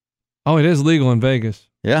 Oh, it is legal in Vegas.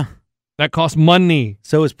 Yeah. That costs money.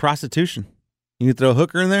 So is prostitution. You can throw a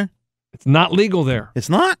hooker in there? It's not legal there. It's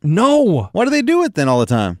not? No. Why do they do it then all the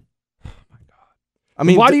time? I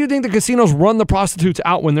mean, why do you think the casinos run the prostitutes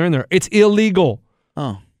out when they're in there? It's illegal.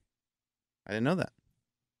 Oh. I didn't know that.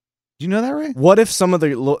 Did you know that, Ray? What if some of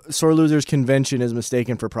the Sore Losers convention is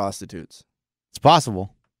mistaken for prostitutes? It's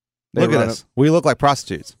possible. They Look at run us. We look like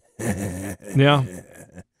prostitutes. Yeah.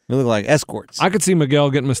 We look like escorts. I could see Miguel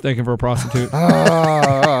getting mistaken for a prostitute.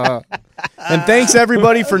 And thanks,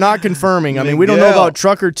 everybody, for not confirming. I mean, we don't know about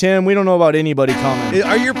Trucker Tim. We don't know about anybody coming.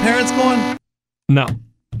 Are your parents going? No.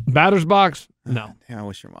 Batter's box? No. Damn, I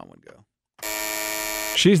wish your mom would go.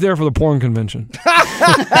 She's there for the porn convention. I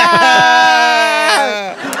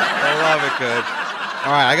love it, Coach.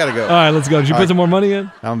 All right, I got to go. All right, let's go. Did you put some more money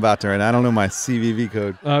in? I'm about to right now. I don't know my CVV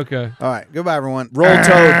code. Okay. All right, goodbye, everyone. Roll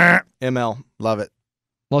Toad. ML. Love it.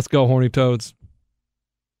 Let's go, Horny Toads.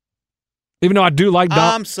 Even though I do like Dom.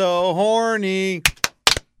 I'm so horny.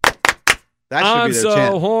 That should I'm be their so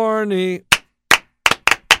chant. horny.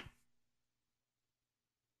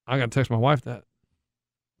 I got to text my wife that.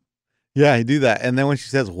 Yeah, you do that. And then when she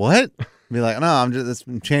says, what? Be like, no, I'm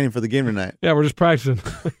chanting for the game tonight. Yeah, we're just practicing.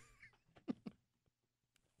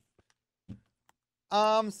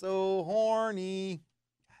 I'm so horny.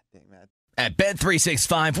 God dang, man. At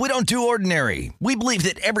Bet365, we don't do ordinary. We believe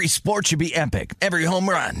that every sport should be epic. Every home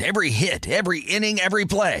run, every hit, every inning, every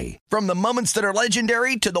play. From the moments that are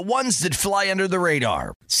legendary to the ones that fly under the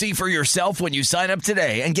radar. See for yourself when you sign up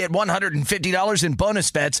today and get $150 in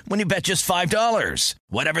bonus bets when you bet just $5.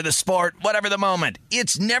 Whatever the sport, whatever the moment,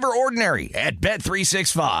 it's never ordinary at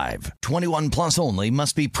Bet365. 21 plus only.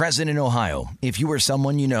 Must be present in Ohio. If you or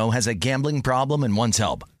someone you know has a gambling problem and wants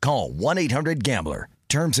help, call 1-800-GAMBLER.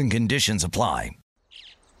 Terms and conditions apply.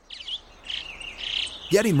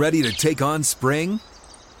 Getting ready to take on spring?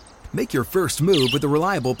 Make your first move with the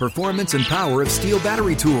reliable performance and power of Steel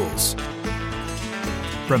battery tools.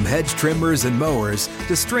 From hedge trimmers and mowers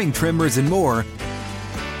to string trimmers and more,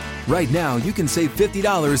 right now you can save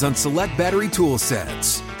 $50 on select battery tool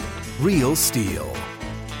sets. Real Steel.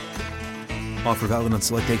 Offer valid on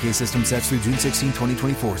select AK system sets through June 16,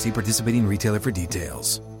 2024. See participating retailer for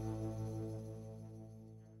details.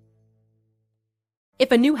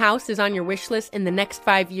 If a new house is on your wish list in the next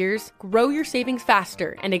 5 years, grow your savings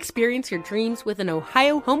faster and experience your dreams with an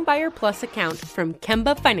Ohio Homebuyer Plus account from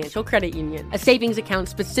Kemba Financial Credit Union. A savings account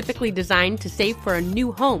specifically designed to save for a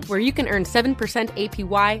new home where you can earn 7%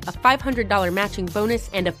 APY, a $500 matching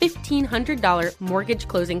bonus, and a $1,500 mortgage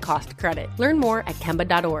closing cost credit. Learn more at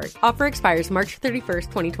Kemba.org. Offer expires March 31st,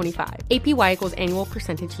 2025. APY equals annual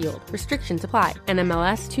percentage yield. Restrictions apply.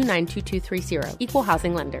 NMLS 292230. Equal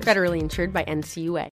housing lender. Federally insured by NCUA.